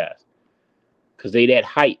skill guys because they that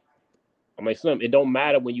height. I'm like, it don't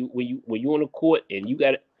matter when you on the court and you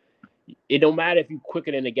got it. It don't matter if you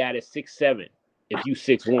quicker than the guy that's 6'7". If you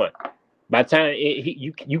 6'1", by the time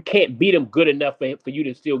you can't beat him good enough for you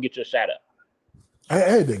to still get your shot up. I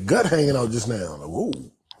had the gut hanging out just now. Like, whoa,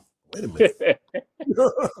 wait a minute.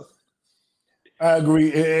 I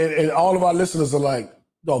agree. And all of our listeners are like,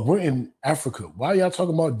 dog, we're in Africa. Why are y'all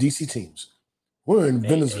talking about DC teams? We're in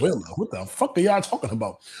Venezuela. What the fuck are y'all talking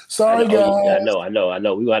about? Sorry, guys. I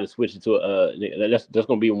know. We got to switch it to that's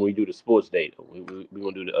gonna be when we do the sports date. We're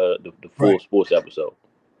gonna do the full sports episode.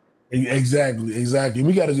 Exactly.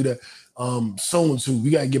 We got to do that soon too. We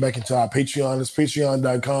got to get back into our Patreon. It's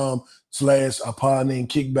patreon.com/a pod named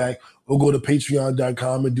Kickback. Or go to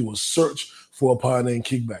patreon.com and do a search for a pod named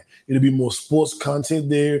Kickback. It'll be more sports content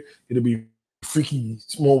there. It'll be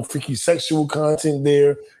more freaky sexual content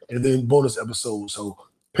there, and then bonus episodes. So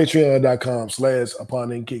patreon.com/a pod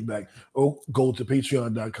named Kickback. Or go to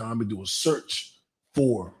patreon.com and do a search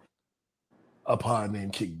for a pod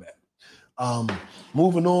named Kickback.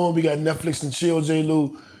 Moving on, we got Netflix and chill, J.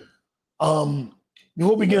 Lou.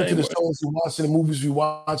 Before we get into the shows we're watching, the movies we're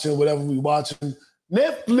watching, whatever we're watching,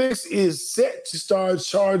 Netflix is set to start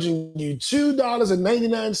charging you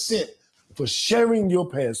 $2.99 for sharing your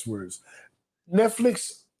passwords.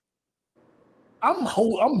 Netflix,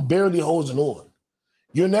 I'm barely holding on.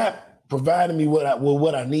 You're not providing me what I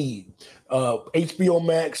need. HBO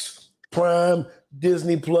Max, Prime,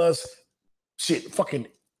 Disney Plus, shit, fucking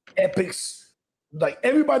Epics, like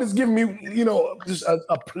everybody's giving me, just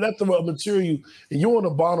a plethora of material, and you're on the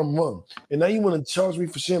bottom rung. And now you want to charge me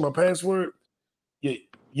for sharing my password?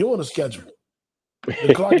 You're on a schedule.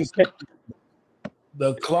 The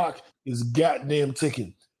clock is goddamn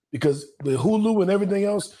ticking because with Hulu and everything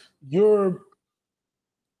else, your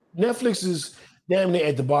Netflix is damn near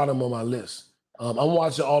at the bottom of my list. I'm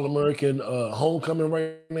watching All American Homecoming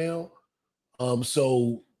right now,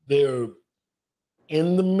 so they're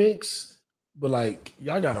in the mix, but like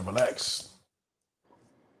y'all gotta relax.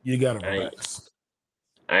 You gotta relax.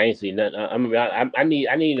 I ain't seen nothing. I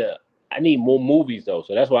need more movies though,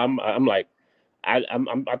 so that's why I'm like, I think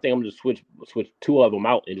I'm gonna switch 2 of them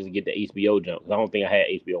out and just get the HBO jump. I don't think I had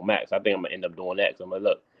HBO Max. I think I'm gonna end up doing that. So I'm like,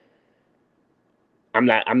 look, I'm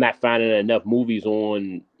not finding enough movies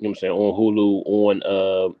on, on Hulu,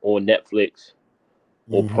 on Netflix.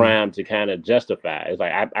 Or Prime to kind of justify. It's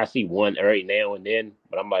like I see one right now and then,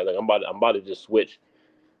 but I'm like I'm about to just switch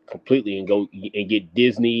completely and go and get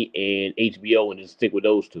Disney and HBO and just stick with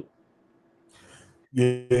those 2.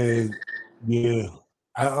 Yeah.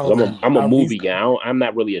 I'm a movie guy. I'm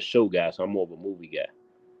not really a show guy, so I'm more of a movie guy.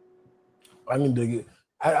 I can dig it.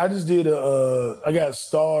 I just did I got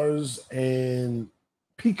Stars and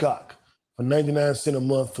Peacock for 99 cents a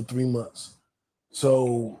month for 3 months.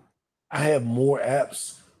 So I have more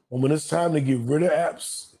apps. And when it's time to get rid of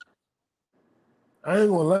apps, I ain't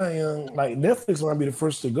gonna lie, young. Like Netflix might be the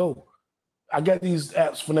first to go. I got these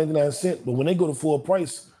apps for 99 cents, but when they go to full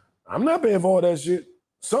price, I'm not paying for all that shit.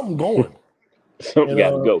 Something going. Something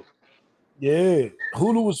got to go. Yeah,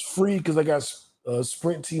 Hulu was free because I got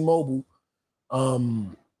Sprint T-Mobile.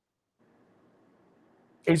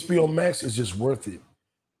 HBO Max is just worth it.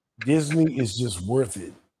 Disney is just worth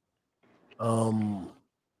it.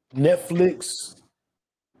 Netflix,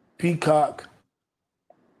 Peacock,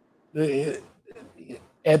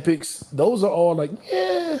 Epics, those are all like,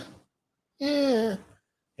 yeah. And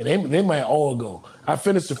they might all go. I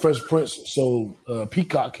finished the Fresh Prince, so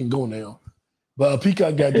Peacock can go now. But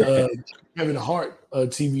Peacock got the Kevin Hart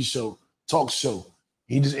TV show, talk show.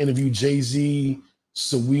 He just interviewed Jay-Z,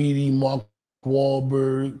 Saweetie, Mark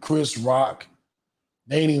Wahlberg, Chris Rock.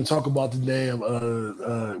 They ain't even talk about the damn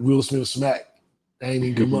Will Smith smack. They ain't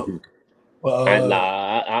even come up. But,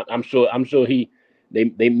 I'm sure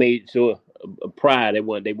they made sure pride they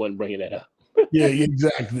wasn't bringing that up. Yeah,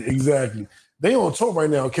 exactly. They on tour right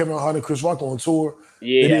now. Kevin Hart and Chris Rock on tour.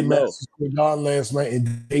 Yeah, they did I know. Madison Square Garden last night,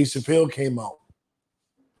 and Dave Chappelle came out.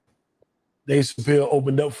 Dave Chappelle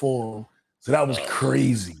opened up for him, so that was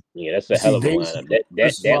crazy. Yeah, that's a hell of a lineup.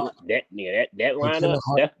 That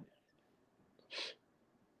lineup.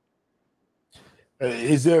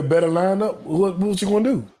 Is there a better lineup? What you gonna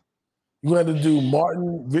do? You gonna have to do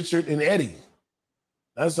Martin, Richard, and Eddie.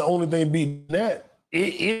 That's the only thing beating that.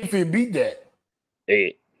 If it beat that.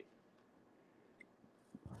 Hey.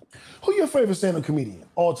 Who your favorite stand-up comedian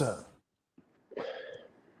all time?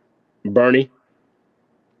 Bernie.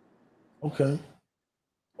 Okay.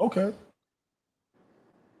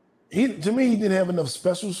 To me, he didn't have enough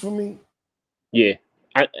specials for me. Yeah.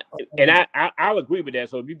 I'll agree with that.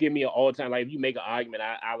 So if you give me an all-time, like if you make an argument,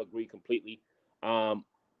 I'll agree completely. But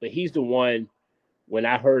he's the one, when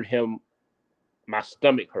I heard him, my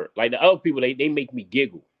stomach hurt. Like the other people, they make me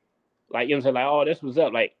giggle. Like, you know what I'm saying? Like, oh, this was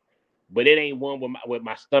up. Like, but it ain't one where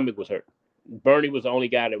my stomach was hurt. Bernie was the only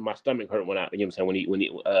guy that my stomach hurt when you know what I'm saying, when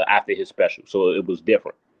he after his special. So it was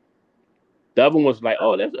different. The other one was like,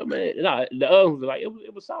 oh, that's man. No, the other one was like,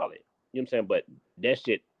 it was solid. You know what I'm saying? But that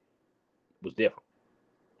shit was different.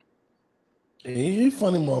 He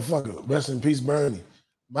funny motherfucker. Rest in peace, Bernie.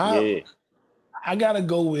 I gotta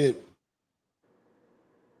go with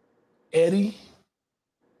Eddie.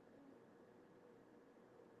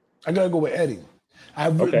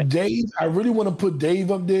 Dave, I really want to put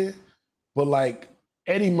Dave up there, but like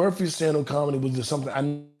Eddie Murphy's stand-up comedy was just something I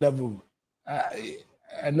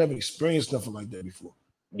never experienced nothing like that before.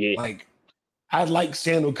 Yeah. Like I like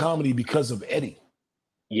stand-up comedy because of Eddie.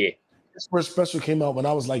 Yeah. His first special came out when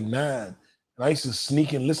I was like 9, and I used to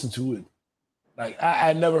sneak and listen to it. Like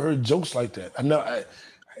I never heard jokes like that.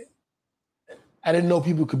 I didn't know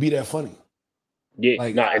people could be that funny. Yeah,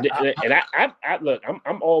 like, I look,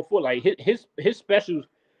 I'm all for like his specials.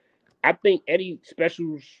 I think Eddie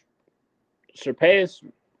specials surpass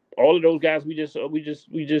all of those guys we just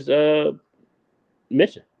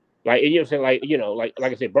mentioned. Like, you know what I'm saying? Like, you know, like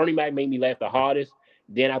I said, Bernie Mac made me laugh the hardest.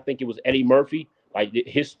 Then I think it was Eddie Murphy, like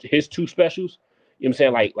his 2 specials. You know what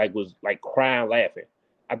I'm saying? Like was like crying laughing.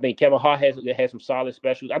 I think Kevin Hart has some solid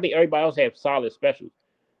specials. I think everybody else has solid specials.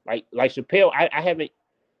 Like Chappelle, I haven't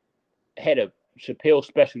had a Chappelle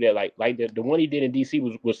special that like the one he did in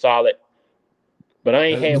DC was solid, but I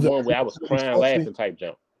ain't had one where I was crying laughing type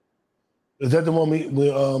jump. Is that the one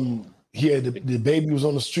where he had the baby was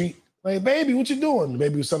on the street? Like, baby, what you doing? The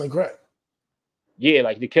baby was selling crack. Yeah,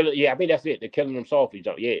 like the killer. Yeah, I think that's it. The killing them softly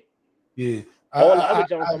jump. Yeah. Yeah. All the other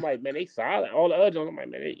jumps, I'm like, man, they solid. All the other jumps, I'm like,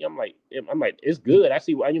 man, I'm like, it's good. I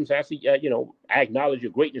see. I see. You know, I acknowledge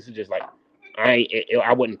your greatness. It's just like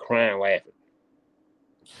I wasn't crying laughing.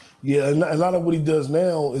 Yeah, a lot of what he does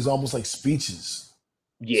now is almost like speeches.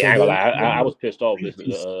 Yeah, so I was pissed off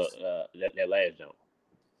listening to that last jump.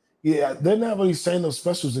 Yeah, they're not really saying those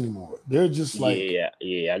specials anymore. They're just like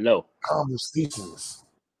I know conversations.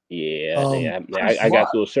 Yeah, I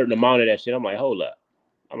got through a certain amount of that shit. I'm like, hold up.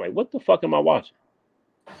 I'm like, what the fuck am I watching?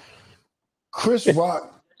 Chris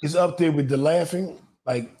Rock is up there with the laughing,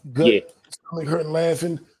 like gut, stomach hurting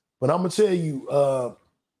laughing. But I'm gonna tell you,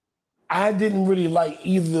 I didn't really like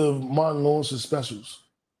either of Martin Lawrence's specials.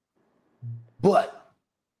 But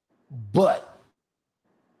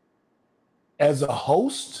as a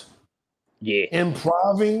host,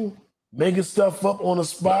 improving, making stuff up on the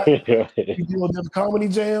spot, you do a Def Comedy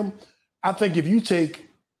Jam. I think if you take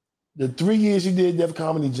the 3 years he did Def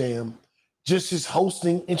Comedy Jam, just his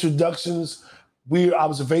hosting, introductions, weird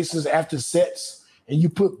observations after sets, and you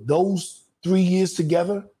put those 3 years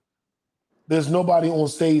together, there's nobody on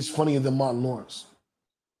stage funnier than Martin Lawrence.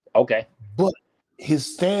 Okay. But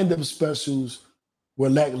his stand-up specials were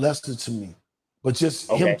lackluster to me. But just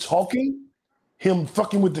him talking, him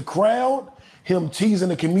fucking with the crowd, him teasing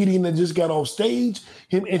a comedian that just got off stage,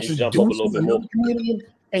 him jump up a little introducing bit another more. comedian,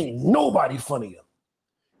 ain't nobody funnier.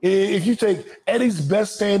 If you take Eddie's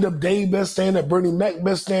best stand-up, Dave best stand-up, Bernie Mac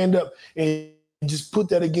best stand-up, and just put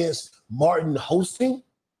that against Martin hosting,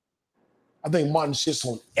 I think Martin shits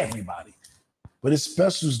on everybody. But his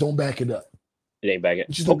specials don't back it up. It ain't back it.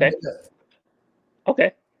 Okay.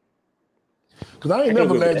 Okay. Because I ain't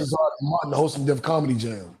never laughed as hard at Martin hosting Def Comedy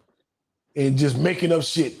Jam and just making up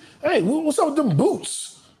shit. Hey, what's up with them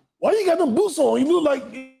boots? Why you got them boots on? You look like,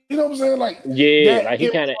 you know what I'm saying? Like, yeah, like he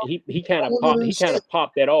kind of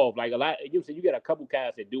popped that off. Like a lot, you get a couple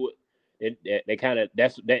guys that do it. They kind of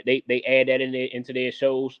they add that into their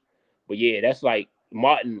shows. But yeah, that's like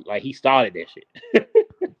Martin, like he started that shit.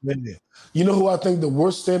 You know who I think the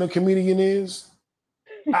worst stand-up comedian is?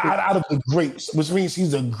 out of the greats, which means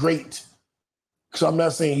he's a great. So I'm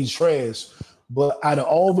not saying he's trash, but out of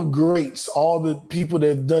all the greats, all the people that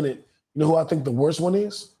have done it, you know who I think the worst one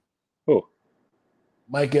is? Who?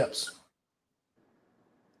 Mike Epps.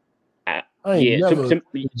 I ain't never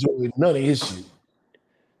enjoyed none of his shit.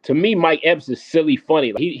 To me, Mike Epps is silly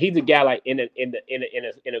funny. Like, he's a guy like in a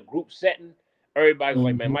group setting. Everybody's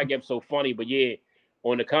like, man, Mike Epps so funny, but yeah,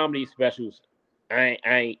 on the comedy specials, I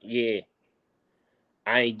ain't get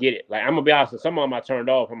it. Like I'm gonna be honest, some of them I turned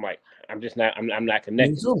off. I'm like, I'm not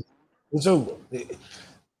connected. Me too.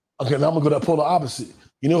 Okay, now I'm gonna go to polar opposite.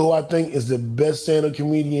 You know who I think is the best stand-up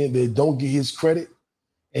comedian that don't get his credit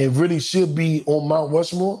and really should be on Mount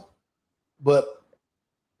Rushmore, but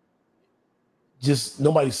just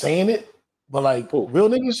nobody's saying it. But like real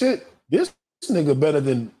nigga shit, this nigga better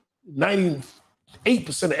than 98%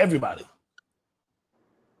 of everybody.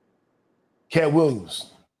 Cat Williams.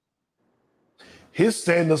 His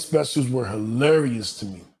stand-up specials were hilarious to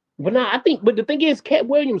me. But but the thing is, Cat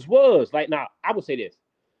Williams was like, I would say this.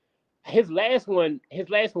 His last one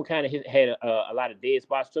kind of had a lot of dead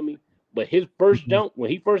spots to me. But his first jump,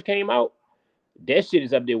 when he first came out, that shit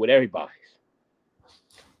is up there with everybody's.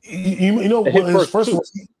 You know, his first one,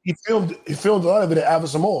 he filmed a lot of it at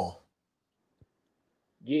Avison Mall.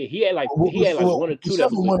 Yeah, he had like one or two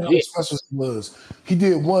that was one of those specials was. He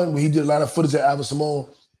did one where he did a lot of footage at Avison Mall.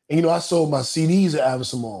 And you know, I sold my CDs at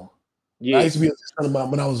Avison Mall. Yeah. I used to be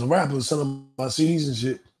when I was a rapper, selling my CDs and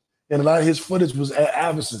shit. And a lot of his footage was at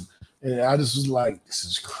Avison. And I just was like, this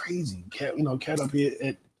is crazy. Cat up here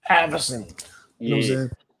at Avison. You know what I'm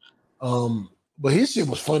saying? But his shit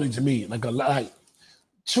was funny to me. Like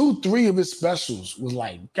 2-3 of his specials was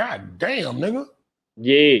like, God damn, nigga.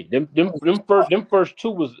 Yeah, them first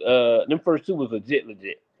two was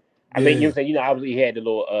legit. I mean, you know what I'm saying? You know, obviously he had the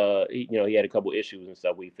little he had a couple issues and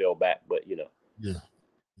stuff where he fell back, but you know. Yeah.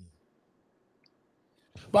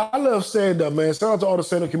 But I love stand-up, man. Shout out to all the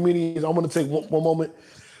stand-up comedians. I want to take one moment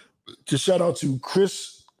to shout out to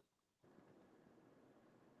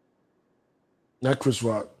not Chris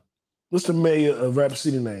Rock. What's the mayor of Rap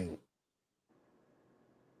City name?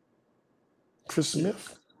 Chris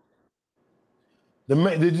Smith?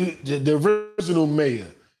 The original mayor.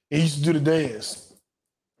 He used to do the dance.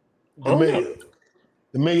 The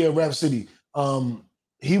mayor of Rap City.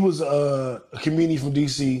 He was a comedian from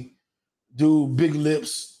DC. Dude, big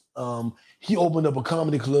lips. He opened up a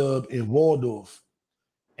comedy club in Waldorf,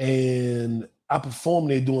 and I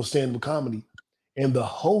performed there doing stand-up comedy. And the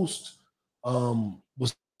host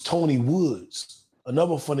was Tony Woods,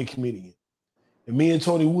 another funny comedian. And me and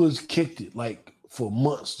Tony Woods kicked it like for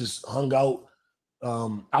months, just hung out.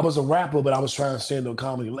 I was a rapper, but I was trying stand-up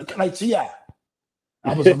comedy like T.I.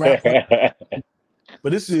 I was a rapper,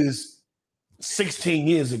 but this is 16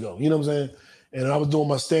 years ago. You know what I'm saying? And I was doing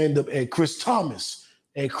my stand-up at Chris Thomas.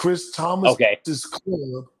 At Chris Thomas's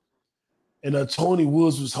club. And Tony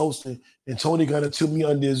Woods was hosting. And Tony kind of took me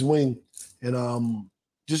under his wing and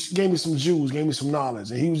just gave me some jewels, gave me some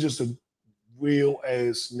knowledge. And he was just a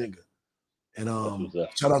real-ass nigga. And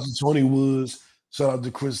shout out to Tony Woods. Shout out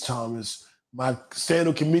to Chris Thomas. My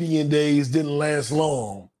stand-up comedian days didn't last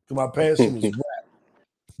long because my passion was rap.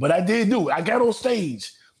 But I did do it. I got on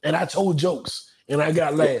stage and I told jokes. And I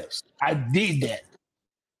got laughs. I did that.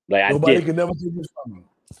 Nobody could never take this from me.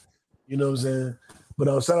 You know what I'm saying?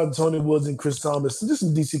 But shout out to Tony Woods and Chris Thomas. Just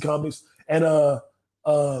some DC comics. And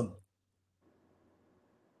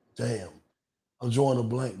damn, I'm drawing a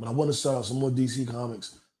blank. But I want to shout out some more DC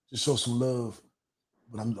comics to show some love.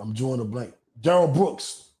 But I'm drawing a blank. Daryl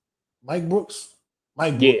Brooks. Mike Brooks?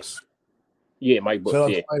 Mike Brooks. Yeah, Mike Brooks. Shout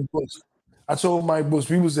out to Mike Brooks. I told Mike Brooks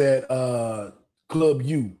we was at Club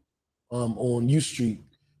U. On U Street,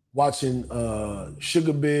 watching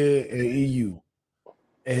Sugar Bear and EU.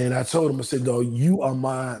 And I told him, I said, dog, you are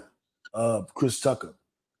my Chris Tucker.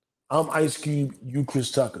 I'm Ice Cube, you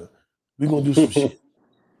Chris Tucker. We're gonna do some shit.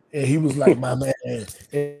 And he was like, my man.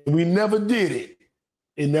 And we never did it.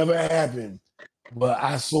 It never happened. But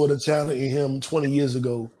I saw the talent in him 20 years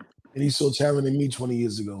ago, and he saw talent in me 20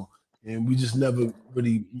 years ago. And we just never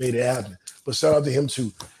really made it happen. But shout out to him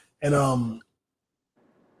too. And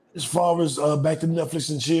as far as back to Netflix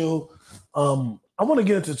and chill, I want to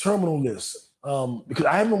get into Terminal List because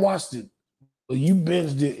I haven't watched it, but you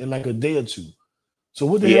binged it in like a day or two. So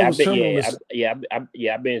what the hell was Terminal List? I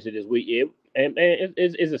binged it this week.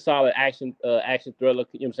 It's a solid action thriller. You know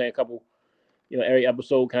what I'm saying? A couple, every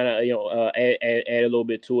episode kind of add a little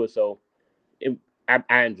bit to it. So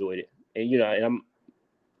I enjoyed it, and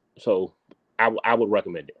I would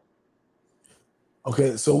recommend it.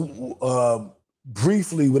 Okay, so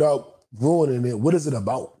briefly, without ruining it, what is it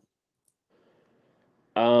about?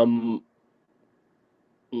 A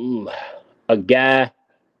guy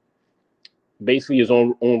basically is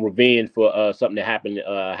on revenge for something that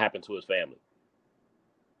happened to his family.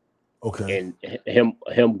 Okay. And him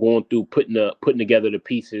going through putting together the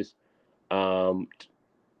pieces to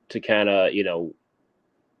kind of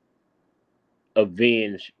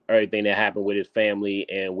avenge everything that happened with his family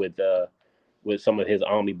and with some of his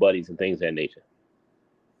army buddies and things of that nature.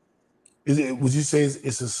 Would you say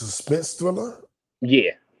it's a suspense thriller?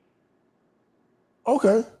 Yeah.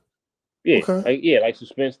 Okay. Yeah. Okay. Like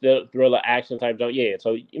suspense thriller action type stuff. Yeah.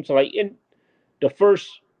 So like in the first,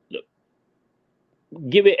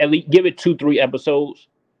 give it 2-3 episodes,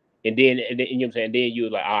 and then you know what I'm saying. Then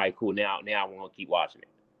you're like, all right, cool. Now I want to keep watching it.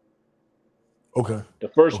 Okay. The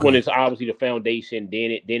first one is obviously the foundation.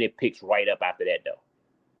 Then it picks right up after that though.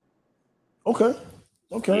 Okay.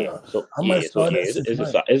 Yeah. So I might start that shit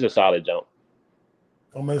tonight. It's a solid jump.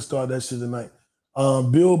 I might start that shit tonight.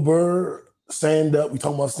 Bill Burr stand up. We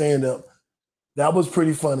talking about stand up. That was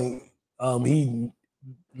pretty funny. He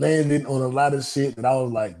landed on a lot of shit that I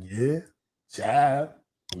was like, yeah, jab.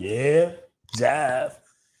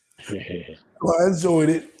 Well, I enjoyed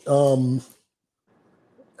it.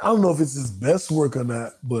 I don't know if it's his best work or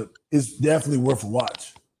not, but it's definitely worth a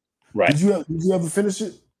watch. Right. Did you ever finish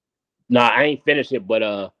it? No, I ain't finished it, but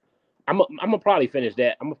I'm gonna probably finish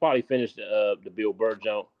that. I'm gonna probably finish the Bill Burr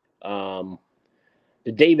jump.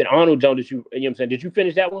 The David Arnold jump that you know what I'm saying? Did you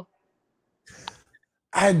finish that one?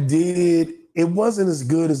 I did. It wasn't as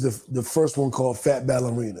good as the first one called Fat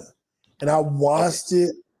Ballerina. And I watched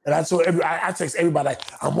it, and I told I text everybody, like,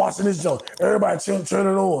 I'm watching this jump. Everybody turn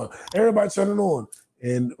it on. Everybody turn it on.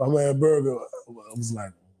 And my man Burger was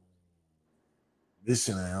like, this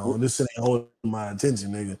shit ain't holding my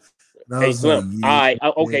attention, nigga. And I Hey, was Slim. like, All right,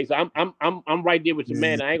 okay. So I'm right there with you,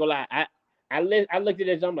 man. I ain't gonna lie. I looked at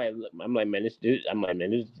this. I'm like, man, this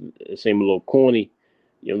seemed a little corny.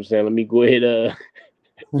 You know what I'm saying? Let me go ahead.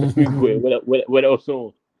 Let me go ahead. What else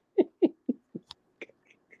on?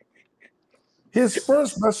 His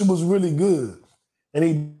first special was really good,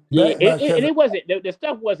 and it wasn't. The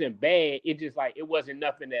stuff wasn't bad. It just like it wasn't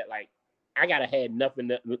nothing that like I gotta have nothing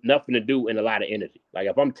to do and a lot of energy. Like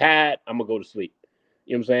if I'm tired, I'm gonna go to sleep.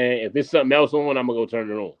 You know what I'm saying? If there's something else on, I'm gonna go turn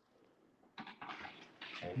it on.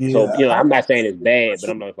 Yeah, So I'm not saying it's bad, but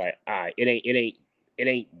I'm not like, all right, it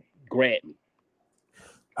ain't grab me.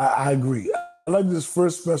 I agree. I like this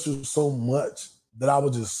first special so much that I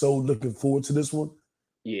was just so looking forward to this one.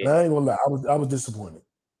 Yeah, and I ain't gonna lie, I was disappointed.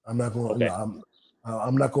 I'm not gonna. Okay.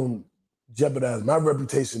 I'm not gonna jeopardize my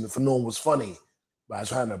reputation for knowing what's funny by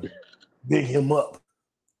trying to big him up.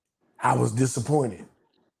 I was disappointed.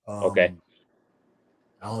 Okay.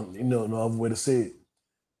 I don't, no other way to say it.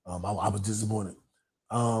 I was disappointed.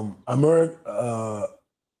 American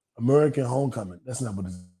Homecoming. That's not what it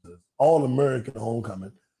is. All American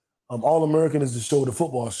Homecoming. All American is the show, the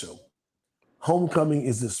football show. Homecoming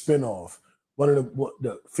is the spinoff. One of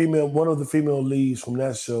the female leads from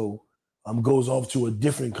that show goes off to a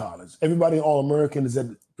different college. Everybody in All American is at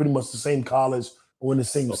pretty much the same college or in the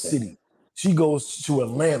same city. She goes to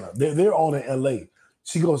Atlanta. They're all in LA.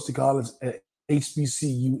 She goes to college at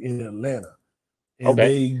HBCU in Atlanta, and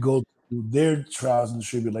they go through their trials and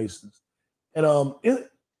tribulations. And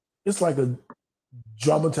it's like a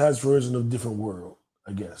dramatized version of Different World,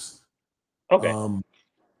 I guess. Okay.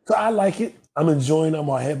 So I like it. I'm enjoying it. I'm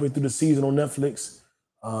halfway through the season on Netflix.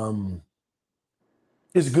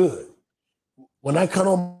 It's good. When I cut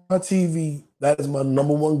on my TV, that is my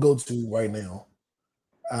number one go-to right now.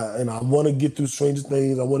 And I want to get through Stranger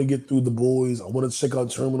Things. I want to get through The Boys. I want to check out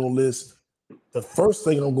Terminal List. The first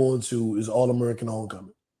thing I'm going to is All American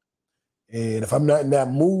Homecoming. And if I'm not in that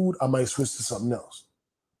mood, I might switch to something else.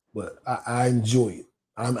 But I enjoy it.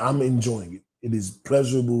 I'm enjoying it. It is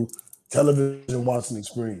pleasurable television watching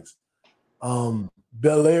experience.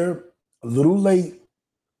 Bel Air, a little late,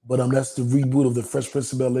 but that's the reboot of the Fresh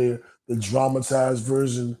Prince of Bel Air, the dramatized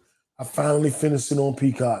version. I finally finished it on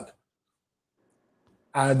Peacock.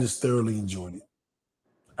 I just thoroughly enjoyed it.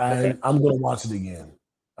 Okay. I'm gonna watch it again.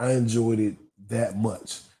 I enjoyed it that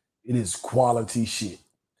much. It is quality shit.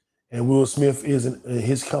 And Will Smith is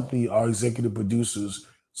his company are executive producers,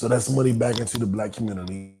 so that's money back into the black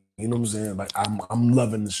community. You know what I'm saying? Like I'm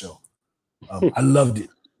loving the show. I loved it.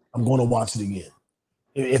 I'm going to watch it again.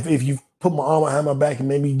 If you put my arm behind my back and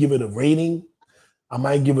maybe give it a rating, I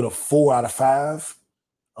might give it a 4 out of 5.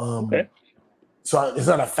 Okay. So it's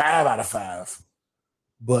not a 5 out of 5,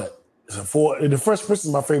 but it's a 4. The Fresh Prince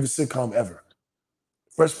is my favorite sitcom ever.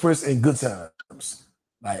 Fresh Prince and Good Times.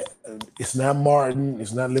 Like it's not Martin,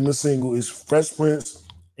 it's not Living Single, it's Fresh Prince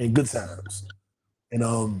and Good Times.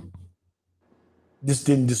 And this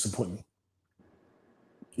didn't disappoint me.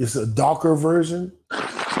 It's a darker version.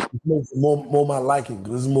 It's more my liking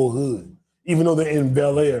because it's more hood. Even though they're in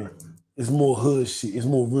Bel Air, it's more hood shit. It's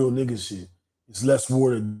more real nigga shit. It's less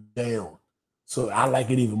watered down. So I like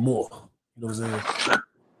it even more. You know what I'm saying?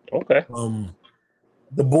 Okay.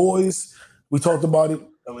 The Boys, we talked about it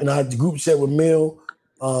in our group chat with Mel.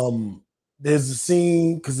 There's a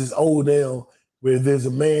scene, because it's old now, where there's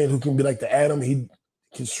a man who can be like the atom. He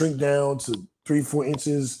can shrink down to 3-4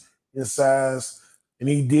 inches in size. And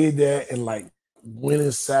he did that and like went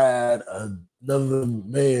inside another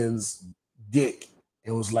man's dick. It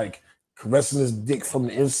was like caressing his dick from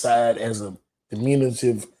the inside as a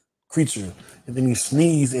diminutive creature. And then he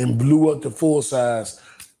sneezed and blew up to full size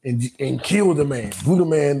and killed the man, blew the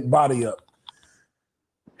man's body up.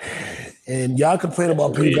 And y'all complain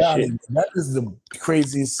about P Valley. That is the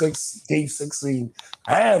craziest gay sex scene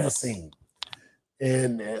I ever seen.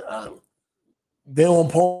 And they're on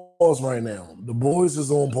pause right now. The Boys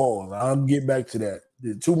is on pause. I'll get back to that.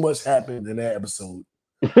 Too much happened in that episode.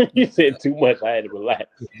 You said too much. I had to relax.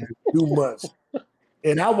 Too much.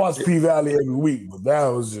 And I watch P Valley every week, but that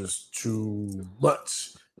was just too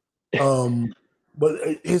much.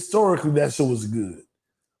 But historically, that show was good.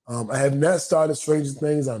 I have not started Stranger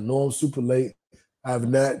Things. I know I'm super late. I have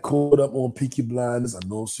not caught up on Peaky Blinders. I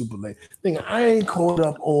know I'm super late. I ain't caught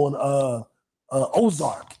up on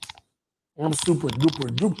Ozark. I'm super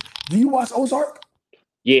duper. Do you watch Ozark?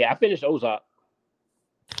 Yeah, I finished Ozark.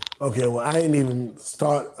 Okay, well, I ain't even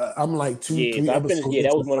start. I'm like 2-3 I episodes. finished. Yeah,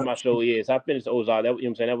 that was one of my shows. Yes, I finished Ozark. That, you know what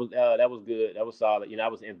I'm saying? That was good. That was solid. You know, I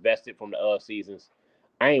was invested from the seasons.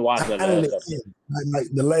 I ain't watched none of the other stuff. Like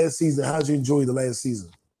the last season. How'd you enjoy the last season?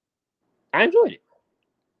 I enjoyed it.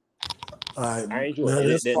 I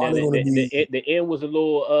enjoyed it. The end was a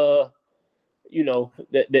little you know,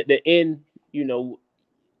 the end, you know,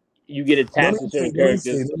 you get attached to certain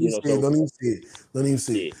characters, Don't even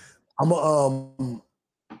say it. I'm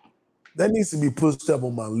that needs to be pushed up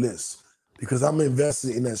on my list because I'm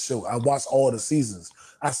invested in that show. I watched all the seasons.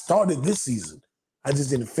 I started this season. I just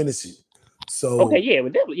didn't finish it. So okay, yeah,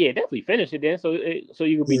 but definitely finish it then, so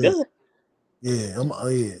you can be done. Yeah,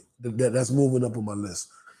 that's moving up on my list.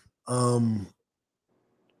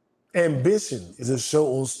 Ambition is a show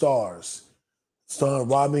on Stars, starring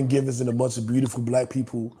Robin Givens and a bunch of beautiful black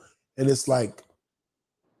people, and it's like,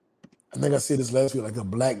 I think I said this last week, like a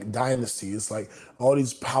black dynasty. It's like all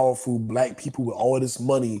these powerful black people with all this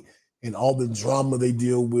money and all the drama they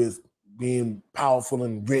deal with being powerful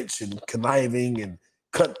and rich and conniving and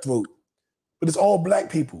cutthroat. But it's all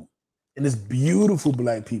black people. And it's beautiful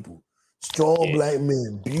black people. Strong black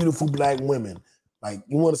men, beautiful black women. Like,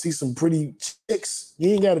 you want to see some pretty chicks, you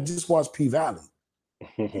ain't got to just watch P Valley.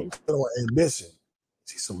 Ambition.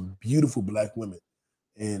 See some beautiful black women.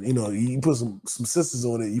 And you put some sisters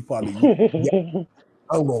on it, you probably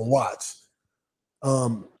I'm gonna watch.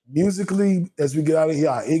 Musically, as we get out of here,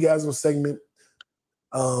 our Orgasm segment.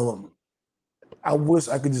 I wish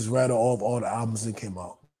I could just rattle off all the albums that came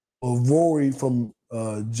out. Rory from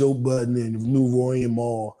Joe Budden and New Rory and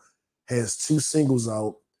Mal has 2 singles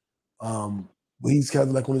out. But he's kind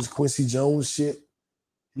of like on his Quincy Jones shit.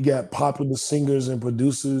 He got popular singers and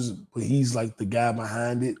producers, but he's like the guy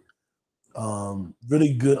behind it.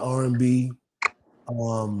 Really good R&B.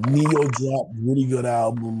 Neo dropped really good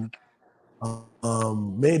album.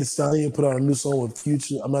 Made Thee Stallion put out a new song with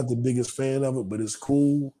Future. I'm not the biggest fan of it, but it's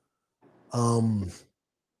cool.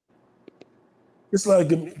 It's like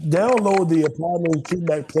download the Apartment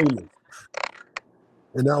Kickback playlist,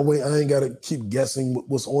 and that way I ain't gotta keep guessing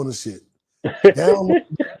what's on the shit. Download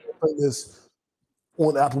the playlist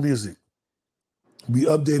on Apple Music. We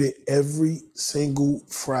update it every single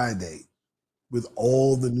Friday with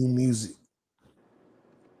all the new music.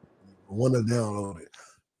 I want to download it.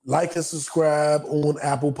 like and subscribe on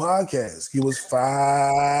Apple Podcasts. Give us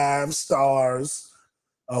 5 stars.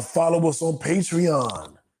 Follow us on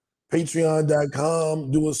Patreon.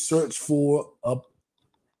 Patreon.com. Do a search for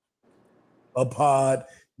a pod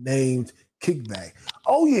named Kickback.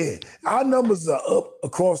 Oh yeah, our numbers are up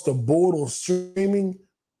across the board on streaming,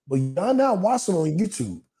 but y'all not watching on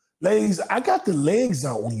YouTube. Ladies, I got the legs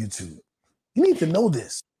out on YouTube. You need to know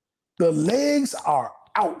this. The legs are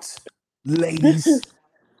out, ladies.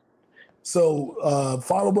 So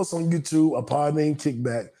follow us on YouTube, a pod named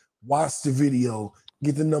Kickback. Watch the video,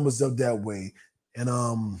 get the numbers up that way.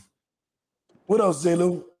 And what else, J.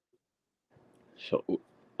 Lou? So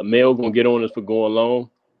Mel gonna get on us for going long.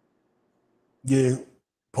 Yeah.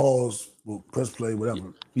 Pause. Well, press play,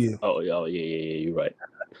 whatever. Yeah. Oh yeah, you're right.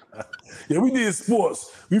 Yeah, we did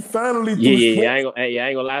sports. We finally threw Yeah. sports. I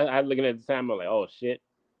ain't gonna lie. I was looking at the time. I'm like, oh shit.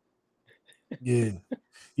 Yeah.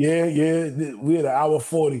 We had an hour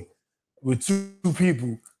 40 with 2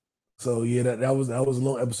 people. So yeah, that was a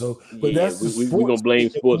long episode. But yeah, that's we gonna blame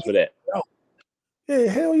sports for that. Yeah,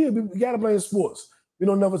 hell yeah. We gotta blame sports. We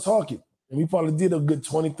don't never talk it. And we probably did a good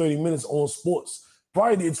 20, 30 minutes on sports.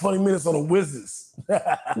 Probably did 20 minutes on the Wizards. That's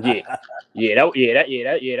what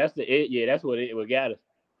got us.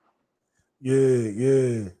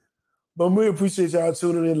 Yeah. But we appreciate y'all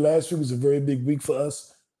tuning in. Last week was a very big week for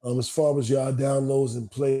us. As far as y'all downloads and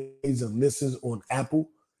plays and listens on Apple.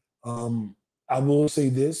 I will say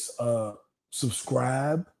this,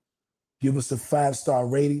 subscribe, give us a 5-star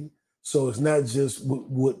rating. So it's not just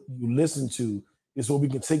what you listen to, it's what we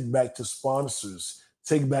can take back to sponsors,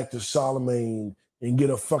 take back to Charlemagne and get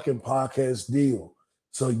a fucking podcast deal.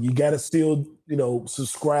 So you got to still,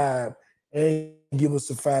 subscribe and give us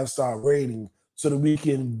a 5-star rating so that we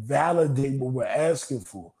can validate what we're asking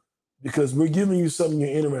for. Because we're giving you something you're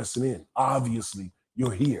interested in. Obviously,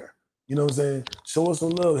 you're here. You know what I'm saying? Show us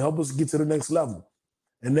some love. Help us get to the next level.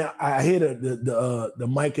 And now I hear the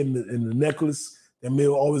mic and the necklace that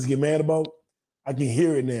Mel always get mad about. I can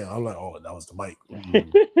hear it now. I'm like, oh, that was the mic.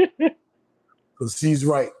 Because she's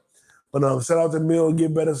right. But shout out to Mel.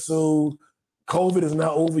 Get better soon. COVID is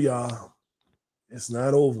not over, y'all. It's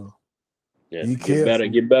not over. Yeah, Be careful.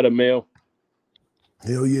 Get better, Mel.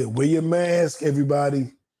 Hell yeah. Wear your mask,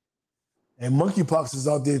 everybody. And monkeypox is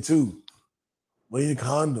out there too. Wear your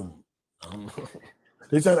condom.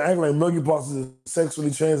 They try to act like monkeypox is a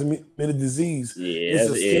sexually transmitted disease. Yeah,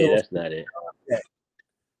 that's not it.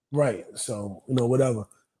 Right. So, whatever.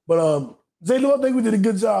 But J. Lou, I think we did a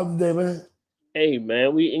good job today, man. Hey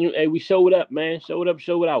man, we showed up, man. Showed up,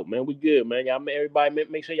 showed out, man. We good, man. Y'all, everybody,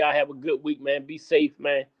 make sure y'all have a good week, man. Be safe,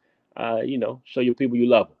 man. Show your people you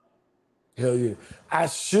love them. Hell yeah. I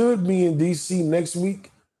should be in DC next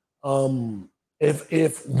week.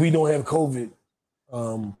 If we don't have COVID,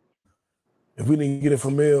 if we didn't get it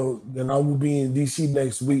from Mel, then I will be in DC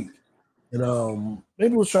next week. And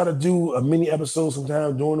maybe we'll try to do a mini episode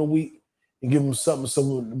sometime during the week and give them something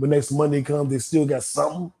so when next Monday comes, they still got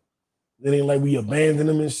something. It ain't like we abandon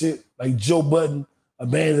them and shit. Like Joe Budden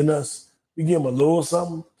abandoned us. We give him a little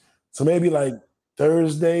something. So maybe like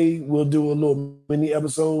Thursday, we'll do a little mini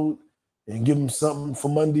episode and give them something for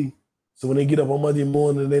Monday. So when they get up on Monday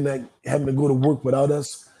morning, they're not having to go to work without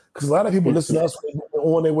us. Because a lot of people listen to us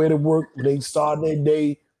on their way to work, when they start their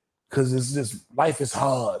day, because it's just, life is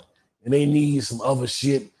hard. And they need some other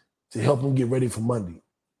shit to help them get ready for Monday.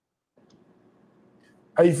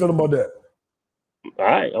 How you feeling about that? All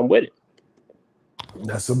right, I'm with it.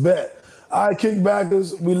 That's a bet. All right,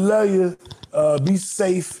 Kickbackers, we love you. Be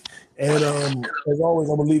safe. And as always,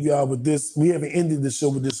 I'm going to leave y'all with this. We haven't ended the show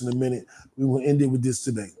with this in a minute. We will end it with this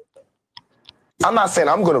today. I'm not saying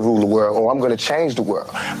I'm going to rule the world or I'm going to change the world,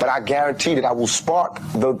 but I guarantee that I will spark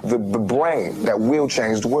the brain that will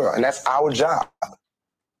change the world. And that's our job.